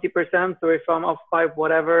by 20% or if I'm off by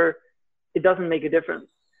whatever, it doesn't make a difference.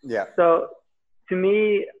 Yeah. So to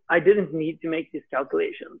me, I didn't need to make these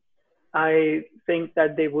calculations. I think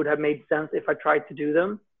that they would have made sense if I tried to do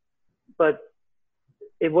them, but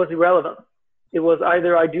it was irrelevant. It was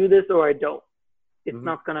either I do this or I don't. It's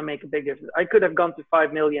not going to make a big difference. I could have gone to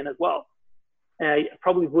 5 million as well. I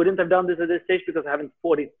probably wouldn't have done this at this stage because I haven't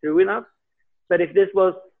thought it through enough. But if this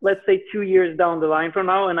was, let's say, 2 years down the line from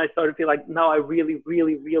now, and I started to feel like, now I really,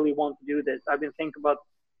 really, really want to do this, I've been thinking about,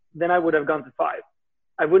 then I would have gone to 5.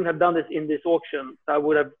 I wouldn't have done this in this auction. I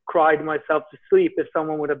would have cried myself to sleep if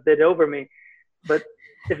someone would have bid over me. But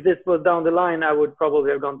if this was down the line, I would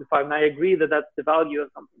probably have gone to 5. And I agree that that's the value of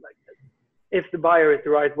something like this, if the buyer is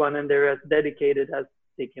the right one and they're as dedicated as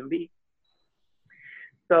they can be.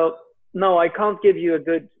 So no, I can't give you a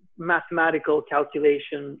good mathematical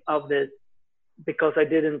calculation of this because I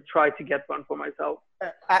didn't try to get one for myself.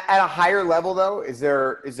 At a higher level though, is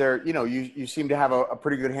there, you seem to have a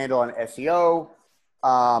pretty good handle on SEO.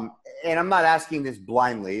 And I'm not asking this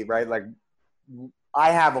blindly, right? Like,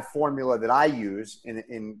 I have a formula that I use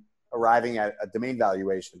in arriving at a domain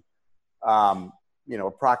valuation,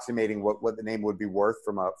 approximating what the name would be worth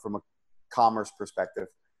from a commerce perspective.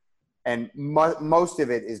 And most of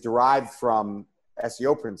it is derived from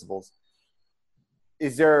SEO principles.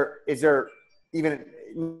 Is there even?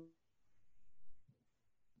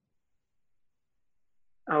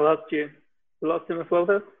 I lost you. You lost him as well,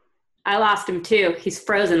 though? I lost him too. He's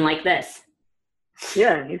frozen like this.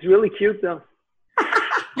 Yeah, he's really cute though.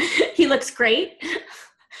 He looks great.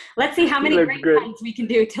 Let's see how many great puns we can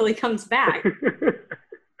do till he comes back. You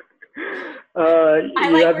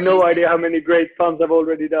have no idea how many great puns I've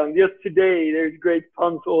already done. Just today, there's great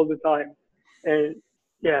puns all the time. And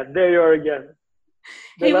yeah, there you are again.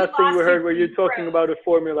 The last thing we heard were you talking about a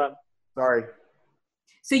formula. Sorry.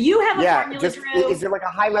 So you have a formula, Drew. Is there like a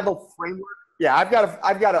high level framework? Yeah, I've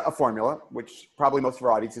got a formula, which probably most of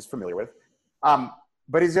our audience is familiar with.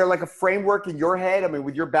 But is there like a framework in your head? I mean,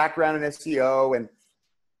 with your background in SEO and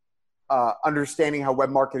understanding how web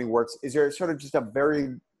marketing works, is there sort of just a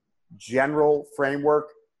very general framework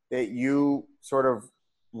that you sort of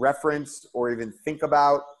reference or even think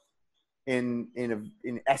about in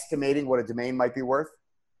estimating what a domain might be worth?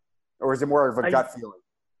 Or is it more of a gut feeling?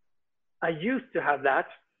 I used to have that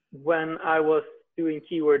when I was doing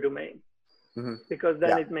keyword domain, because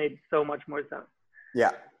then it made so much more sense.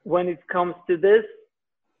 Yeah. When it comes to this,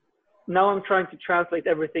 now I'm trying to translate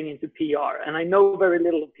everything into PR, and I know very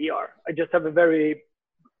little of PR. I just have a very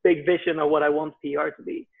big vision of what I want PR to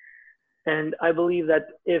be. And I believe that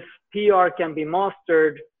if PR can be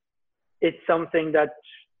mastered, it's something that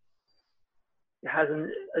has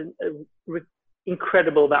an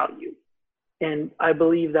incredible value. And I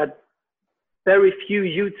believe that very few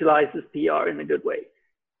utilizes PR in a good way.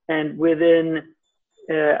 And within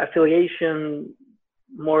affiliation,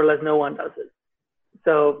 more or less no one does it.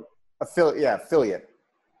 So affiliate.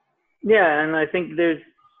 Yeah, and I think there's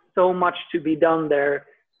so much to be done there,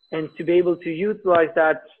 and to be able to utilize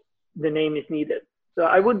that, the name is needed. So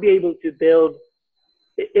I would be able to build,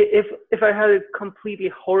 if I had a completely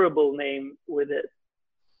horrible name with it,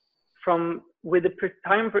 with the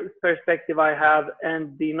time perspective I have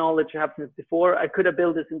and the knowledge I have since before, I could have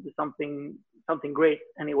built this into something great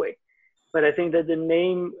anyway. But I think that the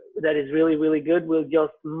name that is really, really good will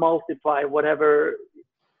just multiply whatever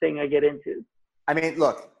thing I get into. I mean,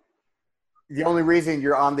 look, the only reason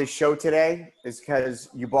you're on this show today is because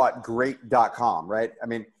you bought great.com, right? I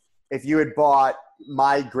mean, if you had bought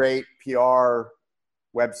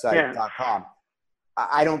mygreatprwebsite.com,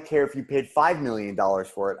 I don't care if you paid $5 million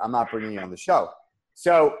for it. I'm not bringing you on the show.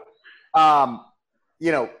 So,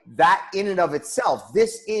 that in and of itself,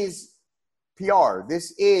 this is PR.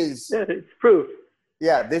 This is it's proof.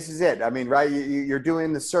 Yeah, this is it. I mean, right? You're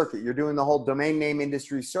doing the circuit. You're doing the whole domain name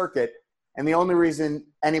industry circuit. And the only reason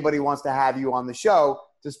anybody wants to have you on the show,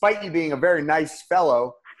 despite you being a very nice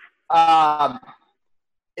fellow,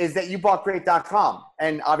 is that you bought great.com.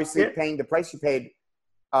 And obviously paying the price you paid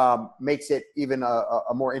makes it even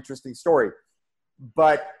a more interesting story.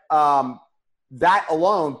 But that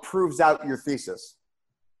alone proves out your thesis.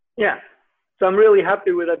 Yeah. So I'm really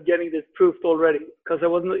happy with getting this proved already, because I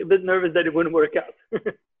was a bit nervous that it wouldn't work out.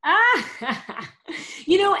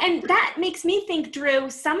 And that makes me think, Drew,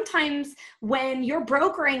 sometimes when you're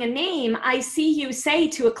brokering a name, I see you say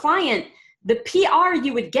to a client, the PR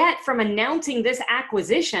you would get from announcing this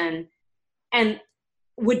acquisition and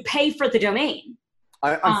would pay for the domain.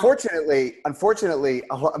 Unfortunately,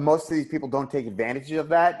 most of these people don't take advantage of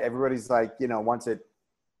that. Everybody's like, wants it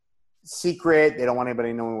secret. They don't want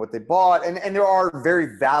anybody knowing what they bought. And there are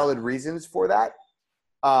very valid reasons for that.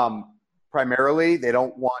 Primarily, they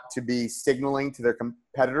don't want to be signaling to their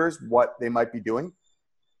competitors what they might be doing.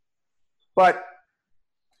 But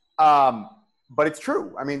it's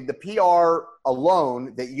true. I mean, the PR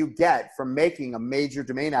alone that you get from making a major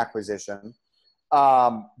domain acquisition,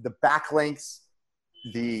 the backlinks,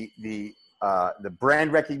 the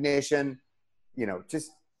brand recognition, just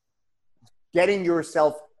getting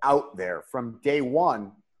yourself out there from day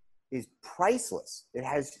one is priceless. It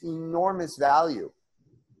has enormous value.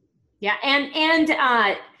 Yeah, and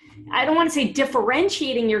I don't want to say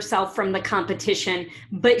differentiating yourself from the competition,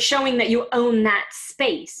 but showing that you own that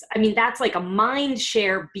space. I mean, that's like a mind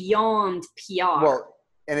share beyond PR. Well,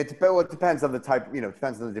 and it depends on the type, it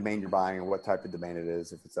depends on the domain you're buying and what type of domain it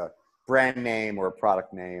is. If it's a brand name or a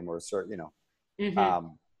product name or a certain, Mm-hmm.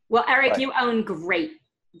 Well, Eric, you own great.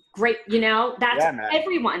 That's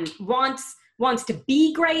everyone wants to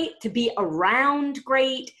be great, to be around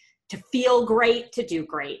great, to feel great, to do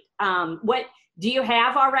great. What do you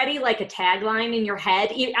have already, like a tagline in your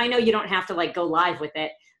head? I know you don't have to go live with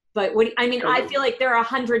it, but I feel like there are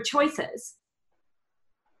 100 choices.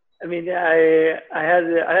 I mean, I had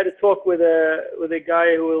a talk with a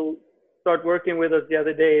guy who will start working with us the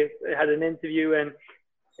other day. I had an interview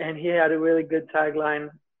and he had a really good tagline.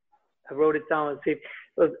 I wrote it down. Let's see.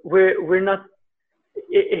 We're not.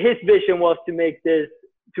 His vision was to make this,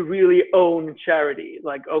 to really own charity.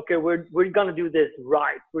 Like, okay, we're gonna do this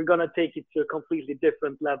right. We're gonna take it to a completely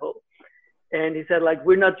different level. And he said,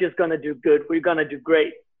 we're not just gonna do good. We're gonna do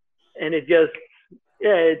great. And it just,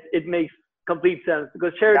 it makes complete sense,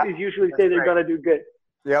 because charities usually say they're gonna do good.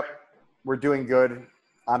 Yep, we're doing good.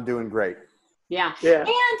 I'm doing great. Yeah.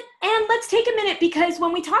 And let's take a minute, because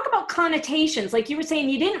when we talk about connotations, like you were saying,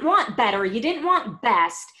 you didn't want better, you didn't want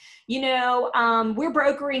best. We're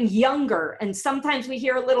brokering younger, and sometimes we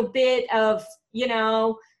hear a little bit of,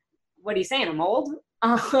 what are you saying, I'm old?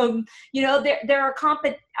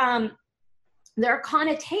 There are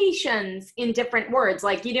connotations in different words.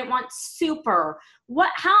 Like you didn't want super.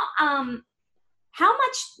 How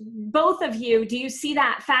much, both of you, do you see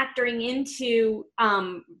that factoring into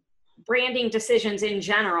branding decisions in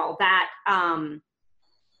general? That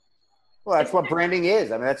well, that's what branding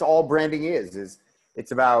is. I mean, that's all branding is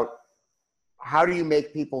it's about how do you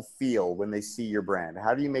make people feel when they see your brand?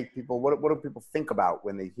 How do you make people, what do people think about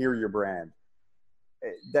when they hear your brand?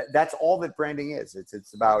 That's all that branding is.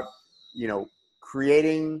 It's about,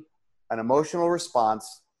 creating an emotional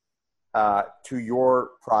response to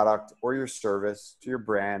your product or your service, to your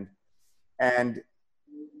brand. And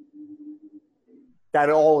that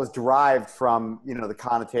all is derived from, the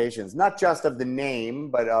connotations, not just of the name,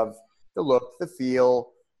 but of the look, the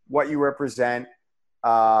feel, what you represent.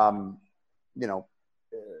 So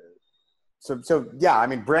yeah, I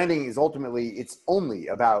mean, branding is ultimately, it's only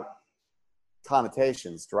about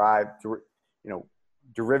connotations,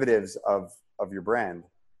 derivatives of your brand.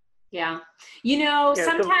 Yeah. So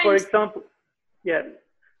Sometimes.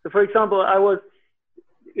 for example, I was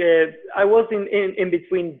in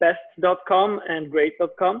between best.com and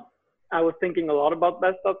great.com. I was thinking a lot about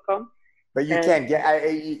best.com. But you can't get,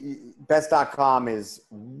 best.com is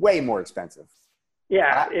way more expensive.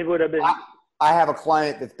 Yeah, it would have been. I have a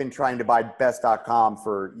client that's been trying to buy best.com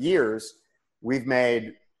for years. We've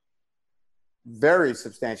made very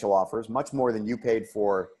substantial offers, much more than you paid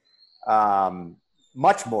for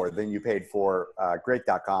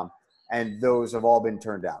great.com. And those have all been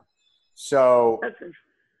turned down. So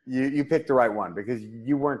you picked the right one, because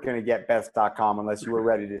you weren't going to get best.com unless you were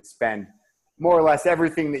ready to spend more or less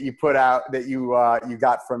everything that you put out, that you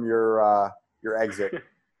got from your exit.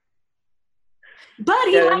 But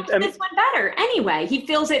he likes this one better anyway. He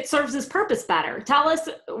feels it serves his purpose better. Tell us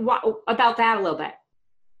about that a little bit.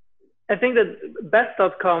 I think that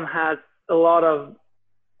best.com has a lot of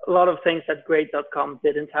things that great.com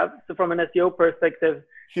didn't have. So from an SEO perspective,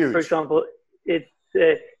 huge. For example, it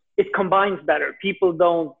combines better. People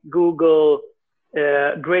don't Google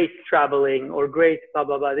great traveling or great blah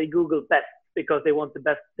blah blah. They Google best because they want the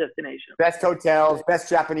best destination. Best hotels, best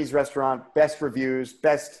Japanese restaurant, best reviews,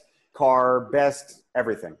 best car, best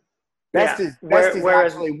everything. Best is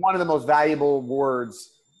actually one of the most valuable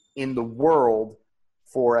words in the world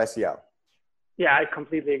for SEO. Yeah, I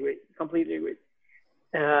completely agree.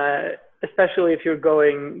 Especially if you're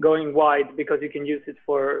going wide, because you can use it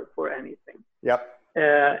for anything. Yep.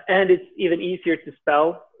 And it's even easier to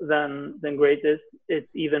spell than great is. It's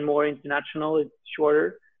even more international. It's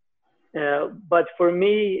shorter. But for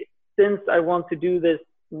me, since I want to do this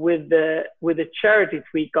with a charity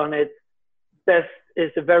tweak on it, best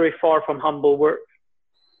is a very far from humble word,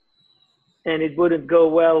 and it wouldn't go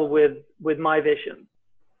well with my vision.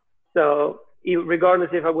 So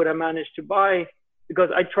regardless if I would have managed to buy, because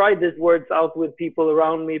I tried these words out with people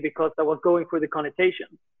around me because I was going for the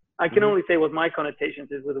connotations. I can only say what my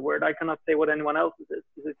connotations is with the word. I cannot say what anyone else's is.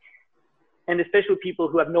 And especially people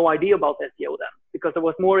who have no idea about SEO then, because I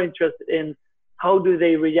was more interested in how do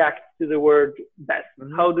they react to the word best?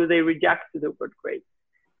 How do they react to the word great?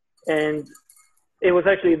 And it was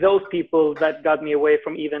actually those people that got me away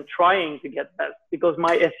from even trying to get best, because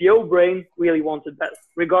my SEO brain really wanted best,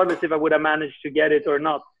 regardless if I would have managed to get it or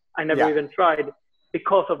not. I never even tried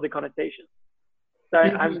because of the connotations. So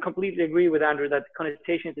I completely agree with Andrew that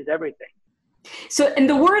connotations is everything. So, and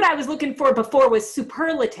the word I was looking for before was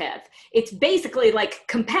superlative. It's basically like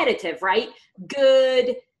competitive, right?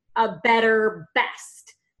 Good, better,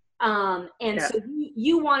 best. So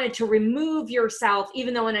you wanted to remove yourself,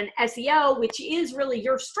 even though in an SEO, which is really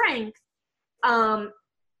your strength,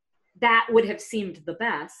 that would have seemed the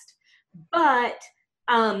best. But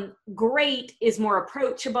great is more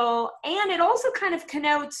approachable, and it also kind of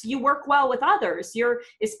connotes you work well with others.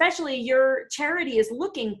 Especially your charity is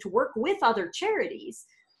looking to work with other charities,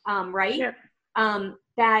 right? Yeah.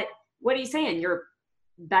 That, what are you saying? You're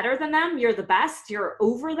better than them, you're the best, you're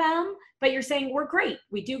over them, but you're saying we're great,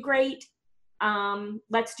 we do great,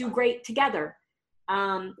 let's do great together.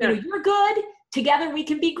 You're good, together we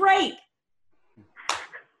can be great.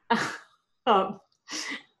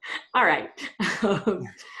 All right.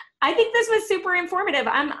 I think this was super informative.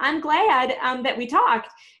 I'm glad that we talked.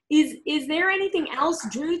 Is there anything else,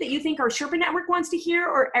 Drew, that you think our Sherpa Network wants to hear,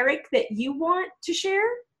 or Eric, that you want to share?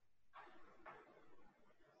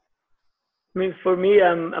 I mean, for me,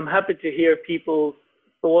 I'm happy to hear people's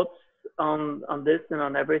thoughts on this and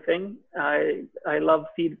on everything. I love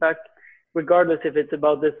feedback, regardless if it's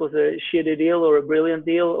about this was a shitty deal or a brilliant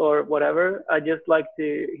deal or whatever. I just like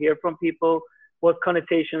to hear from people what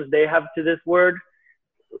connotations they have to this word,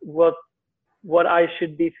 what I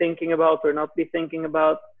should be thinking about or not be thinking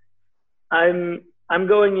about. I'm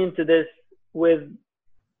going into this with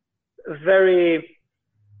a very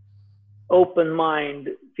open mind,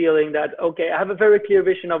 feeling that, okay, I have a very clear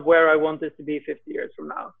vision of where I want this to be 50 years from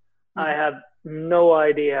now. I have no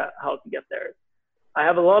idea how to get there. I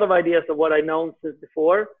have a lot of ideas of what I know since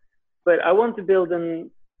before, but I want to build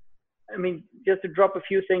just to drop a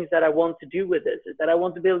few things that I want to do with this, is that I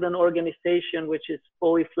want to build an organization which is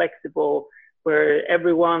fully flexible, where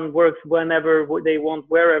everyone works whenever they want,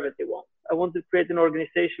 wherever they want. I want to create an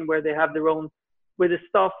organization where they have their own, where the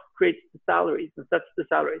staff creates the salaries and sets the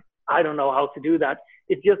salaries. I don't know how to do that.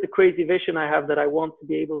 It's just a crazy vision I have that I want to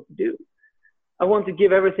be able to do. I want to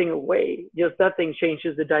give everything away. Just that thing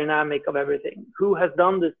changes the dynamic of everything. Who has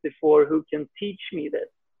done this before? Who can teach me this?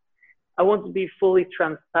 I want to be fully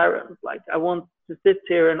transparent. Like, I want to sit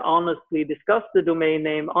here and honestly discuss the domain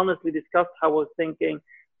name, honestly discuss how I was thinking,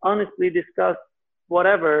 honestly discuss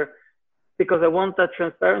whatever, because I want that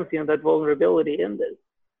transparency and that vulnerability in this.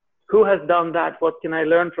 Who has done that? What can I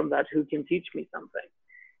learn from that? Who can teach me something?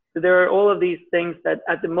 So there are all of these things that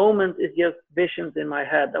at the moment is just visions in my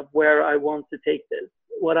head of where I want to take this,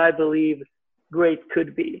 what I believe great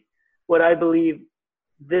could be, what I believe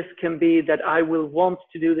this can be, that I will want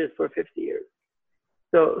to do this for 50 years.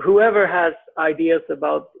 So whoever has ideas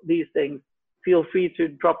about these things, feel free to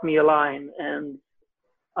drop me a line, and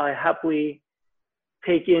I happily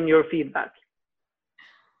take in your feedback.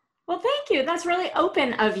 Well, thank you. That's really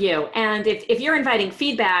open of you. And if you're inviting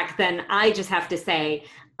feedback, then I just have to say,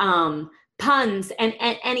 puns and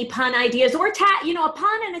any pun ideas or a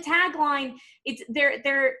pun and a tagline. It's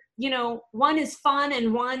they're one is fun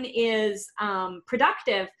and one is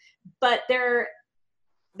productive, but they're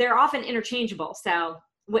often interchangeable. So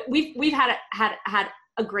we've had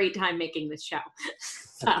a great time making this show.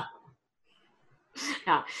 So.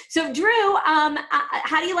 Yeah. So Drew,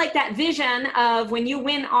 how do you like that vision of when you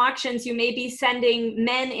win auctions, you may be sending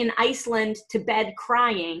men in Iceland to bed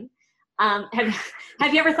crying?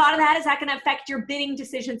 Have you ever thought of that? Is that going to affect your bidding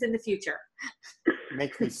decisions in the future? It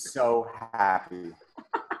makes me so happy.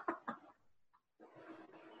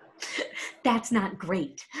 That's not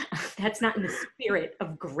great. That's not in the spirit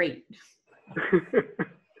of great.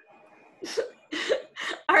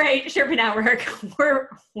 All right, Sherpa Network. We're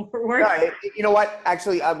no, you know what?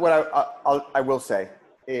 Actually, what I will say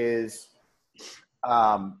is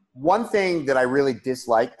one thing that I really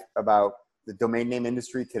dislike about the domain name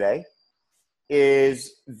industry today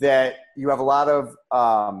is that you have a lot of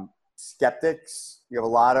skeptics, you have a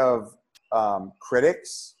lot of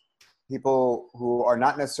critics, people who are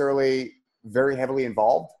not necessarily very heavily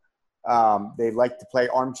involved. They like to play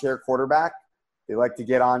armchair quarterback. They like to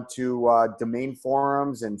get onto domain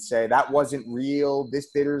forums and say that wasn't real. This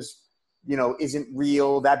bidder's, isn't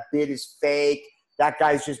real. That bid is fake. That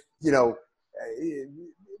guy's just,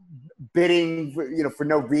 bidding, for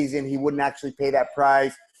no reason. He wouldn't actually pay that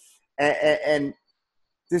price. And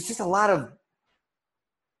there's just a lot of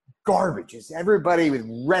garbage. It's everybody with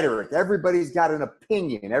rhetoric. Everybody's got an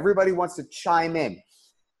opinion. Everybody wants to chime in.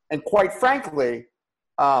 And quite frankly,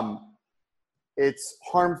 it's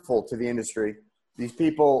harmful to the industry. These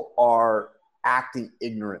people are acting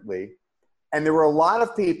ignorantly. And there were a lot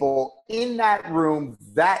of people in that room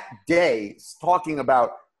that day talking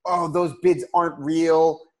about, oh, those bids aren't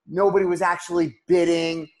real. Nobody was actually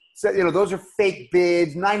bidding. So, those are fake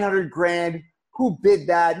bids, 900 grand. Who bid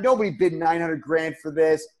that? Nobody bid 900 grand for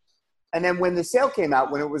this. And then when the sale came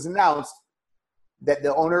out, when it was announced that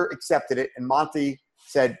the owner accepted it and Monty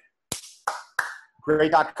said,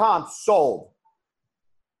 Great.com sold.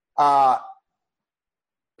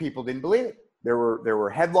 People didn't believe it. There were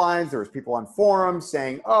headlines. There was people on forums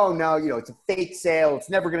saying, oh, no, it's a fake sale. It's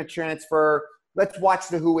never going to transfer. Let's watch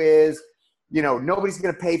the who is. Nobody's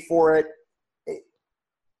going to pay for it.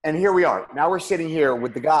 And here we are. Now we're sitting here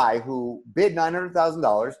with the guy who bid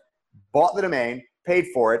 $900,000, bought the domain, paid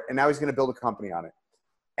for it, and now he's going to build a company on it.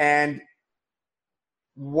 And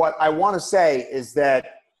what I want to say is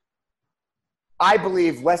that I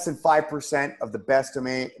believe less than 5% of the best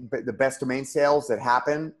domain sales that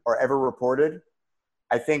happen are ever reported.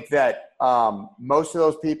 I think that most of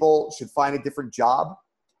those people should find a different job,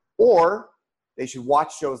 or they should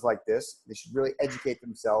watch shows like this. They should really educate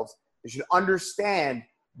themselves. They should understand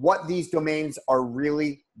what these domains are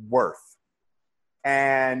really worth.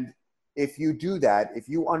 And if you do that, if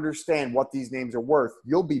you understand what these names are worth,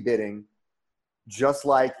 you'll be bidding just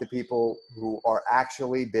like the people who are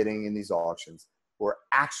actually bidding in these auctions, who are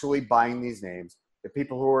actually buying these names, the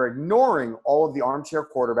people who are ignoring all of the armchair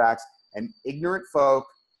quarterbacks and ignorant folk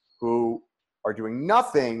who are doing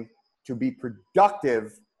nothing to be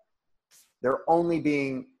productive. They're only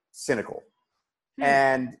being cynical.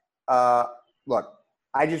 And look,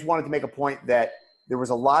 I just wanted to make a point that there was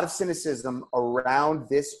a lot of cynicism around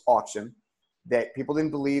this auction, that people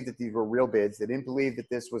didn't believe that these were real bids. They didn't believe that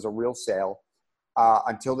this was a real sale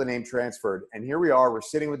until the name transferred. And here we are. We're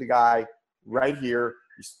sitting with the guy right here.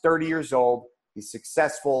 He's 30 years old. He's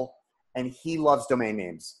successful, and he loves domain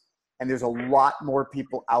names. And there's a lot more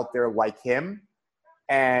people out there like him.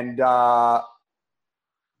 And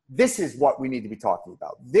this is what we need to be talking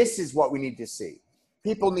about. This is what we need to see.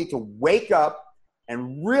 People need to wake up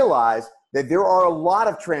and realize that there are a lot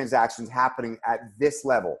of transactions happening at this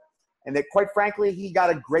level. And that, quite frankly, he got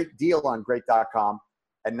a great deal on Great.com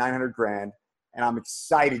at 900 grand. and I'm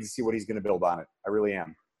excited to see what he's going to build on it. I really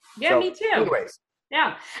am. Yeah, So, me too. Anyways.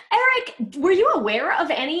 Yeah. Eric, were you aware of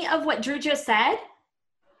any of what Drew just said?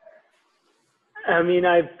 I mean,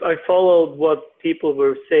 I followed what people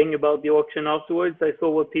were saying about the auction afterwards. I saw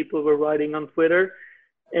what people were writing on Twitter,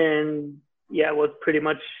 and yeah, it was pretty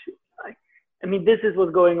much. I mean, this is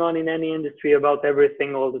what's going on in any industry about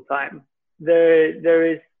everything all the time. There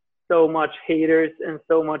is so much haters and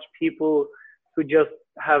so much people who just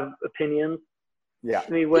have opinions. Yeah.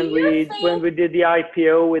 I mean, when we did the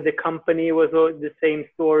IPO with the company, it was all the same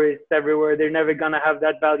stories everywhere. They're never gonna have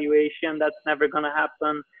that valuation. That's never gonna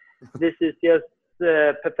happen. This is just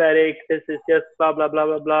pathetic. This is just blah blah blah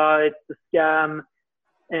blah blah. It's a scam,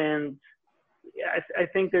 and yeah, I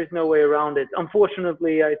think there's no way around it.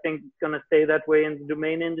 Unfortunately, I think it's gonna stay that way in the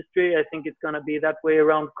domain industry. I think it's gonna be that way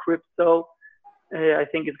around crypto. I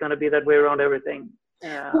think it's gonna be that way around everything.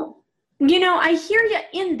 You know, I hear you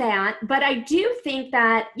in that, but I do think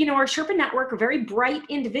that, you know, our Sherpa Network are very bright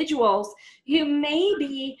individuals who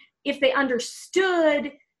maybe, if they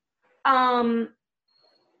understood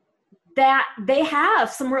that they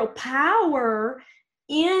have some real power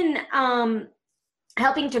in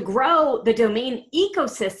helping to grow the domain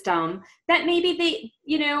ecosystem, that maybe they,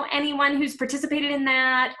 you know, anyone who's participated in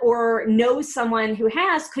that or knows someone who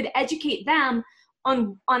has could educate them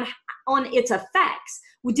on its effects.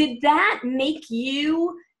 Did that make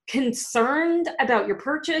you concerned about your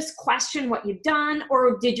purchase, question what you've done,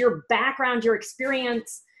 or did your background, your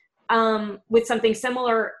experience with something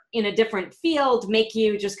similar in a different field make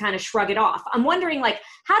you just kind of shrug it off? I'm wondering, like,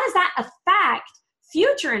 how does that affect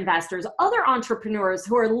future investors, other entrepreneurs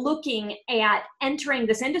who are looking at entering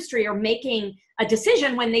this industry or making a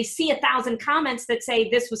decision when they see 1,000 comments that say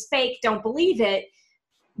this was fake, don't believe it?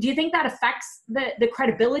 Do you think that affects the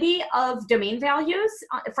credibility of domain values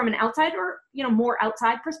from an outside or, you know, more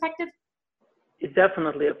outside perspective? It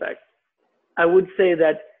definitely affects. I would say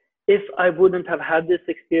that if I wouldn't have had this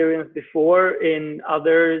experience before in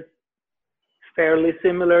other fairly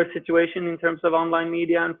similar situation in terms of online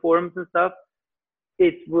media and forums and stuff,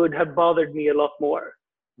 it would have bothered me a lot more.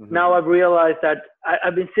 Mm-hmm. Now I've realized that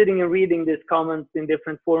I've been sitting and reading these comments in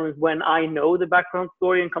different forums when I know the background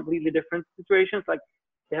story in completely different situations. Like,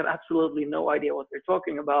 they have absolutely no idea what they're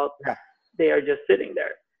talking about. Yeah. They are just sitting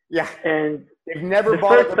there. Yeah. And they've never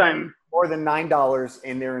bought more than $9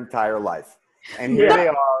 in their entire life. And here they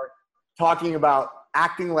are talking about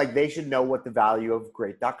acting like they should know what the value of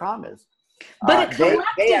great.com is. But they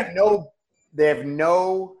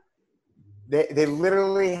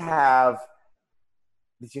literally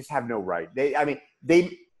just have no right.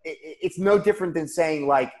 It's no different than saying,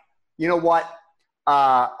 like, you know what?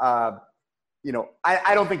 You know,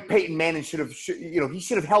 I don't think Peyton Manning he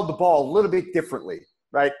should have held the ball a little bit differently,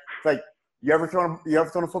 right? It's like, you ever thrown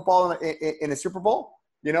a football in a Super Bowl?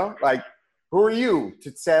 You know, like, who are you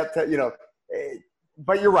to say, you know?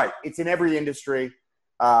 But you're right. It's in every industry.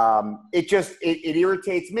 It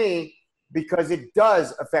irritates me because it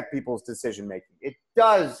does affect people's decision making. It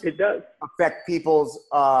does affect people's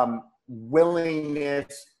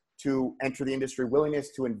willingness to enter the industry,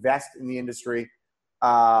 willingness to invest in the industry.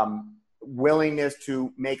 Willingness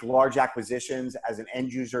to make large acquisitions as an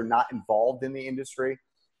end user not involved in the industry.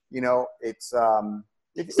 You know,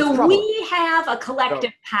 so we have a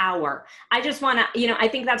collective power. I just want to, you know, I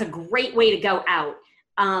think that's a great way to go out.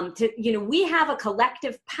 We have a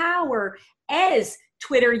collective power as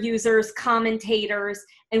Twitter users, commentators,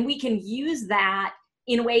 and we can use that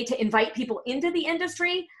in a way to invite people into the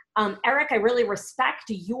industry. Eric, I really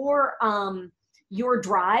respect your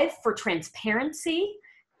drive for transparency.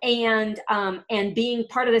 And being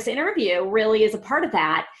part of this interview really is a part of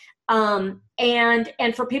that.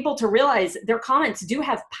 And for people to realize their comments do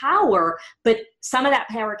have power, but some of that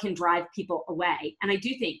power can drive people away. And I do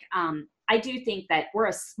think that we're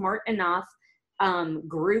a smart enough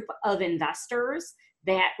group of investors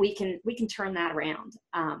that we can turn that around.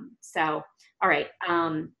 All right.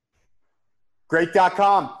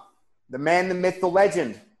 Great.com, the man, the myth, the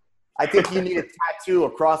legend. I think you need a tattoo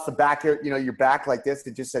across the back of, you know, your back like this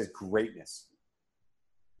that just says greatness.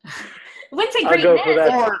 Wouldn't say greatness.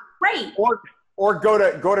 Great. Or go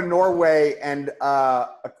to Norway and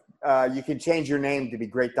you can change your name to be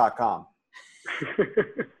great.com.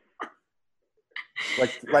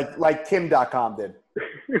 like Kim.com did.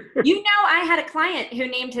 You know, I had a client who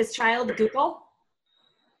named his child Google.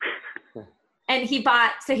 And he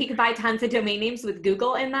bought, so he could buy tons of domain names with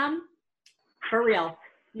Google in them. For real.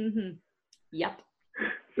 Mm-hmm. Yep.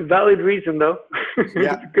 Valid reason, though.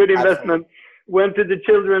 Yeah, good investment. Absolutely. Went to the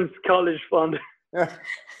Children's College Fund. Look,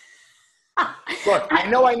 I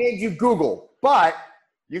know I named you Google, but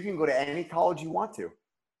you can go to any college you want to.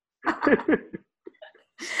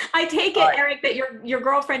 I take it, Eric, that your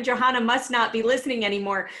girlfriend Johanna must not be listening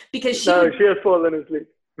anymore because she has fallen asleep.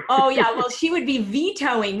 Oh yeah, well she would be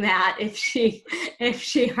vetoing that if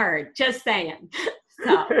she heard. Just saying.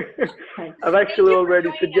 So I've actually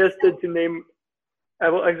already suggested to name.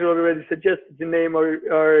 Our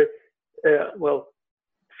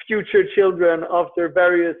future children after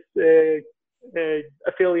various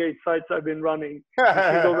affiliate sites I've been running.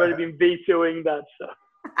 She's already been vetoing that. So.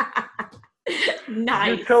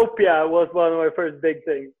 Nice. Utopia was one of my first big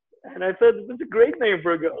things. And I said, it's a great name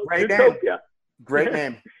for a girl. Utopia. Great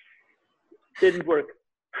name. Didn't work.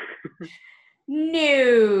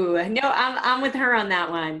 No, I'm with her on that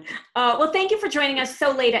one. Well, thank you for joining us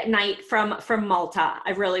so late at night from Malta.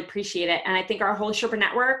 I really appreciate it. And I think our whole Sherpa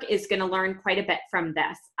network is going to learn quite a bit from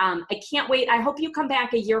this. I can't wait. I hope you come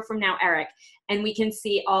back a year from now, Eric, and we can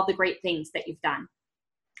see all the great things that you've done.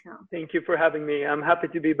 Thank you for having me. I'm happy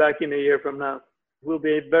to be back in a year from now. It will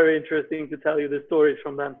be very interesting to tell you the stories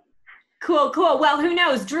from them. Cool. Well, who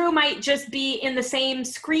knows? Drew might just be in the same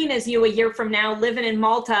screen as you a year from now, living in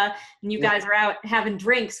Malta, and you guys are out having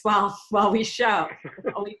drinks while we show,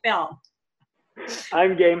 while we film.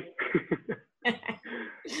 I'm game.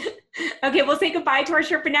 Okay, we'll say goodbye to our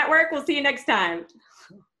Sherpa network. We'll see you next time.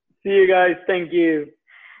 See you guys. Thank you.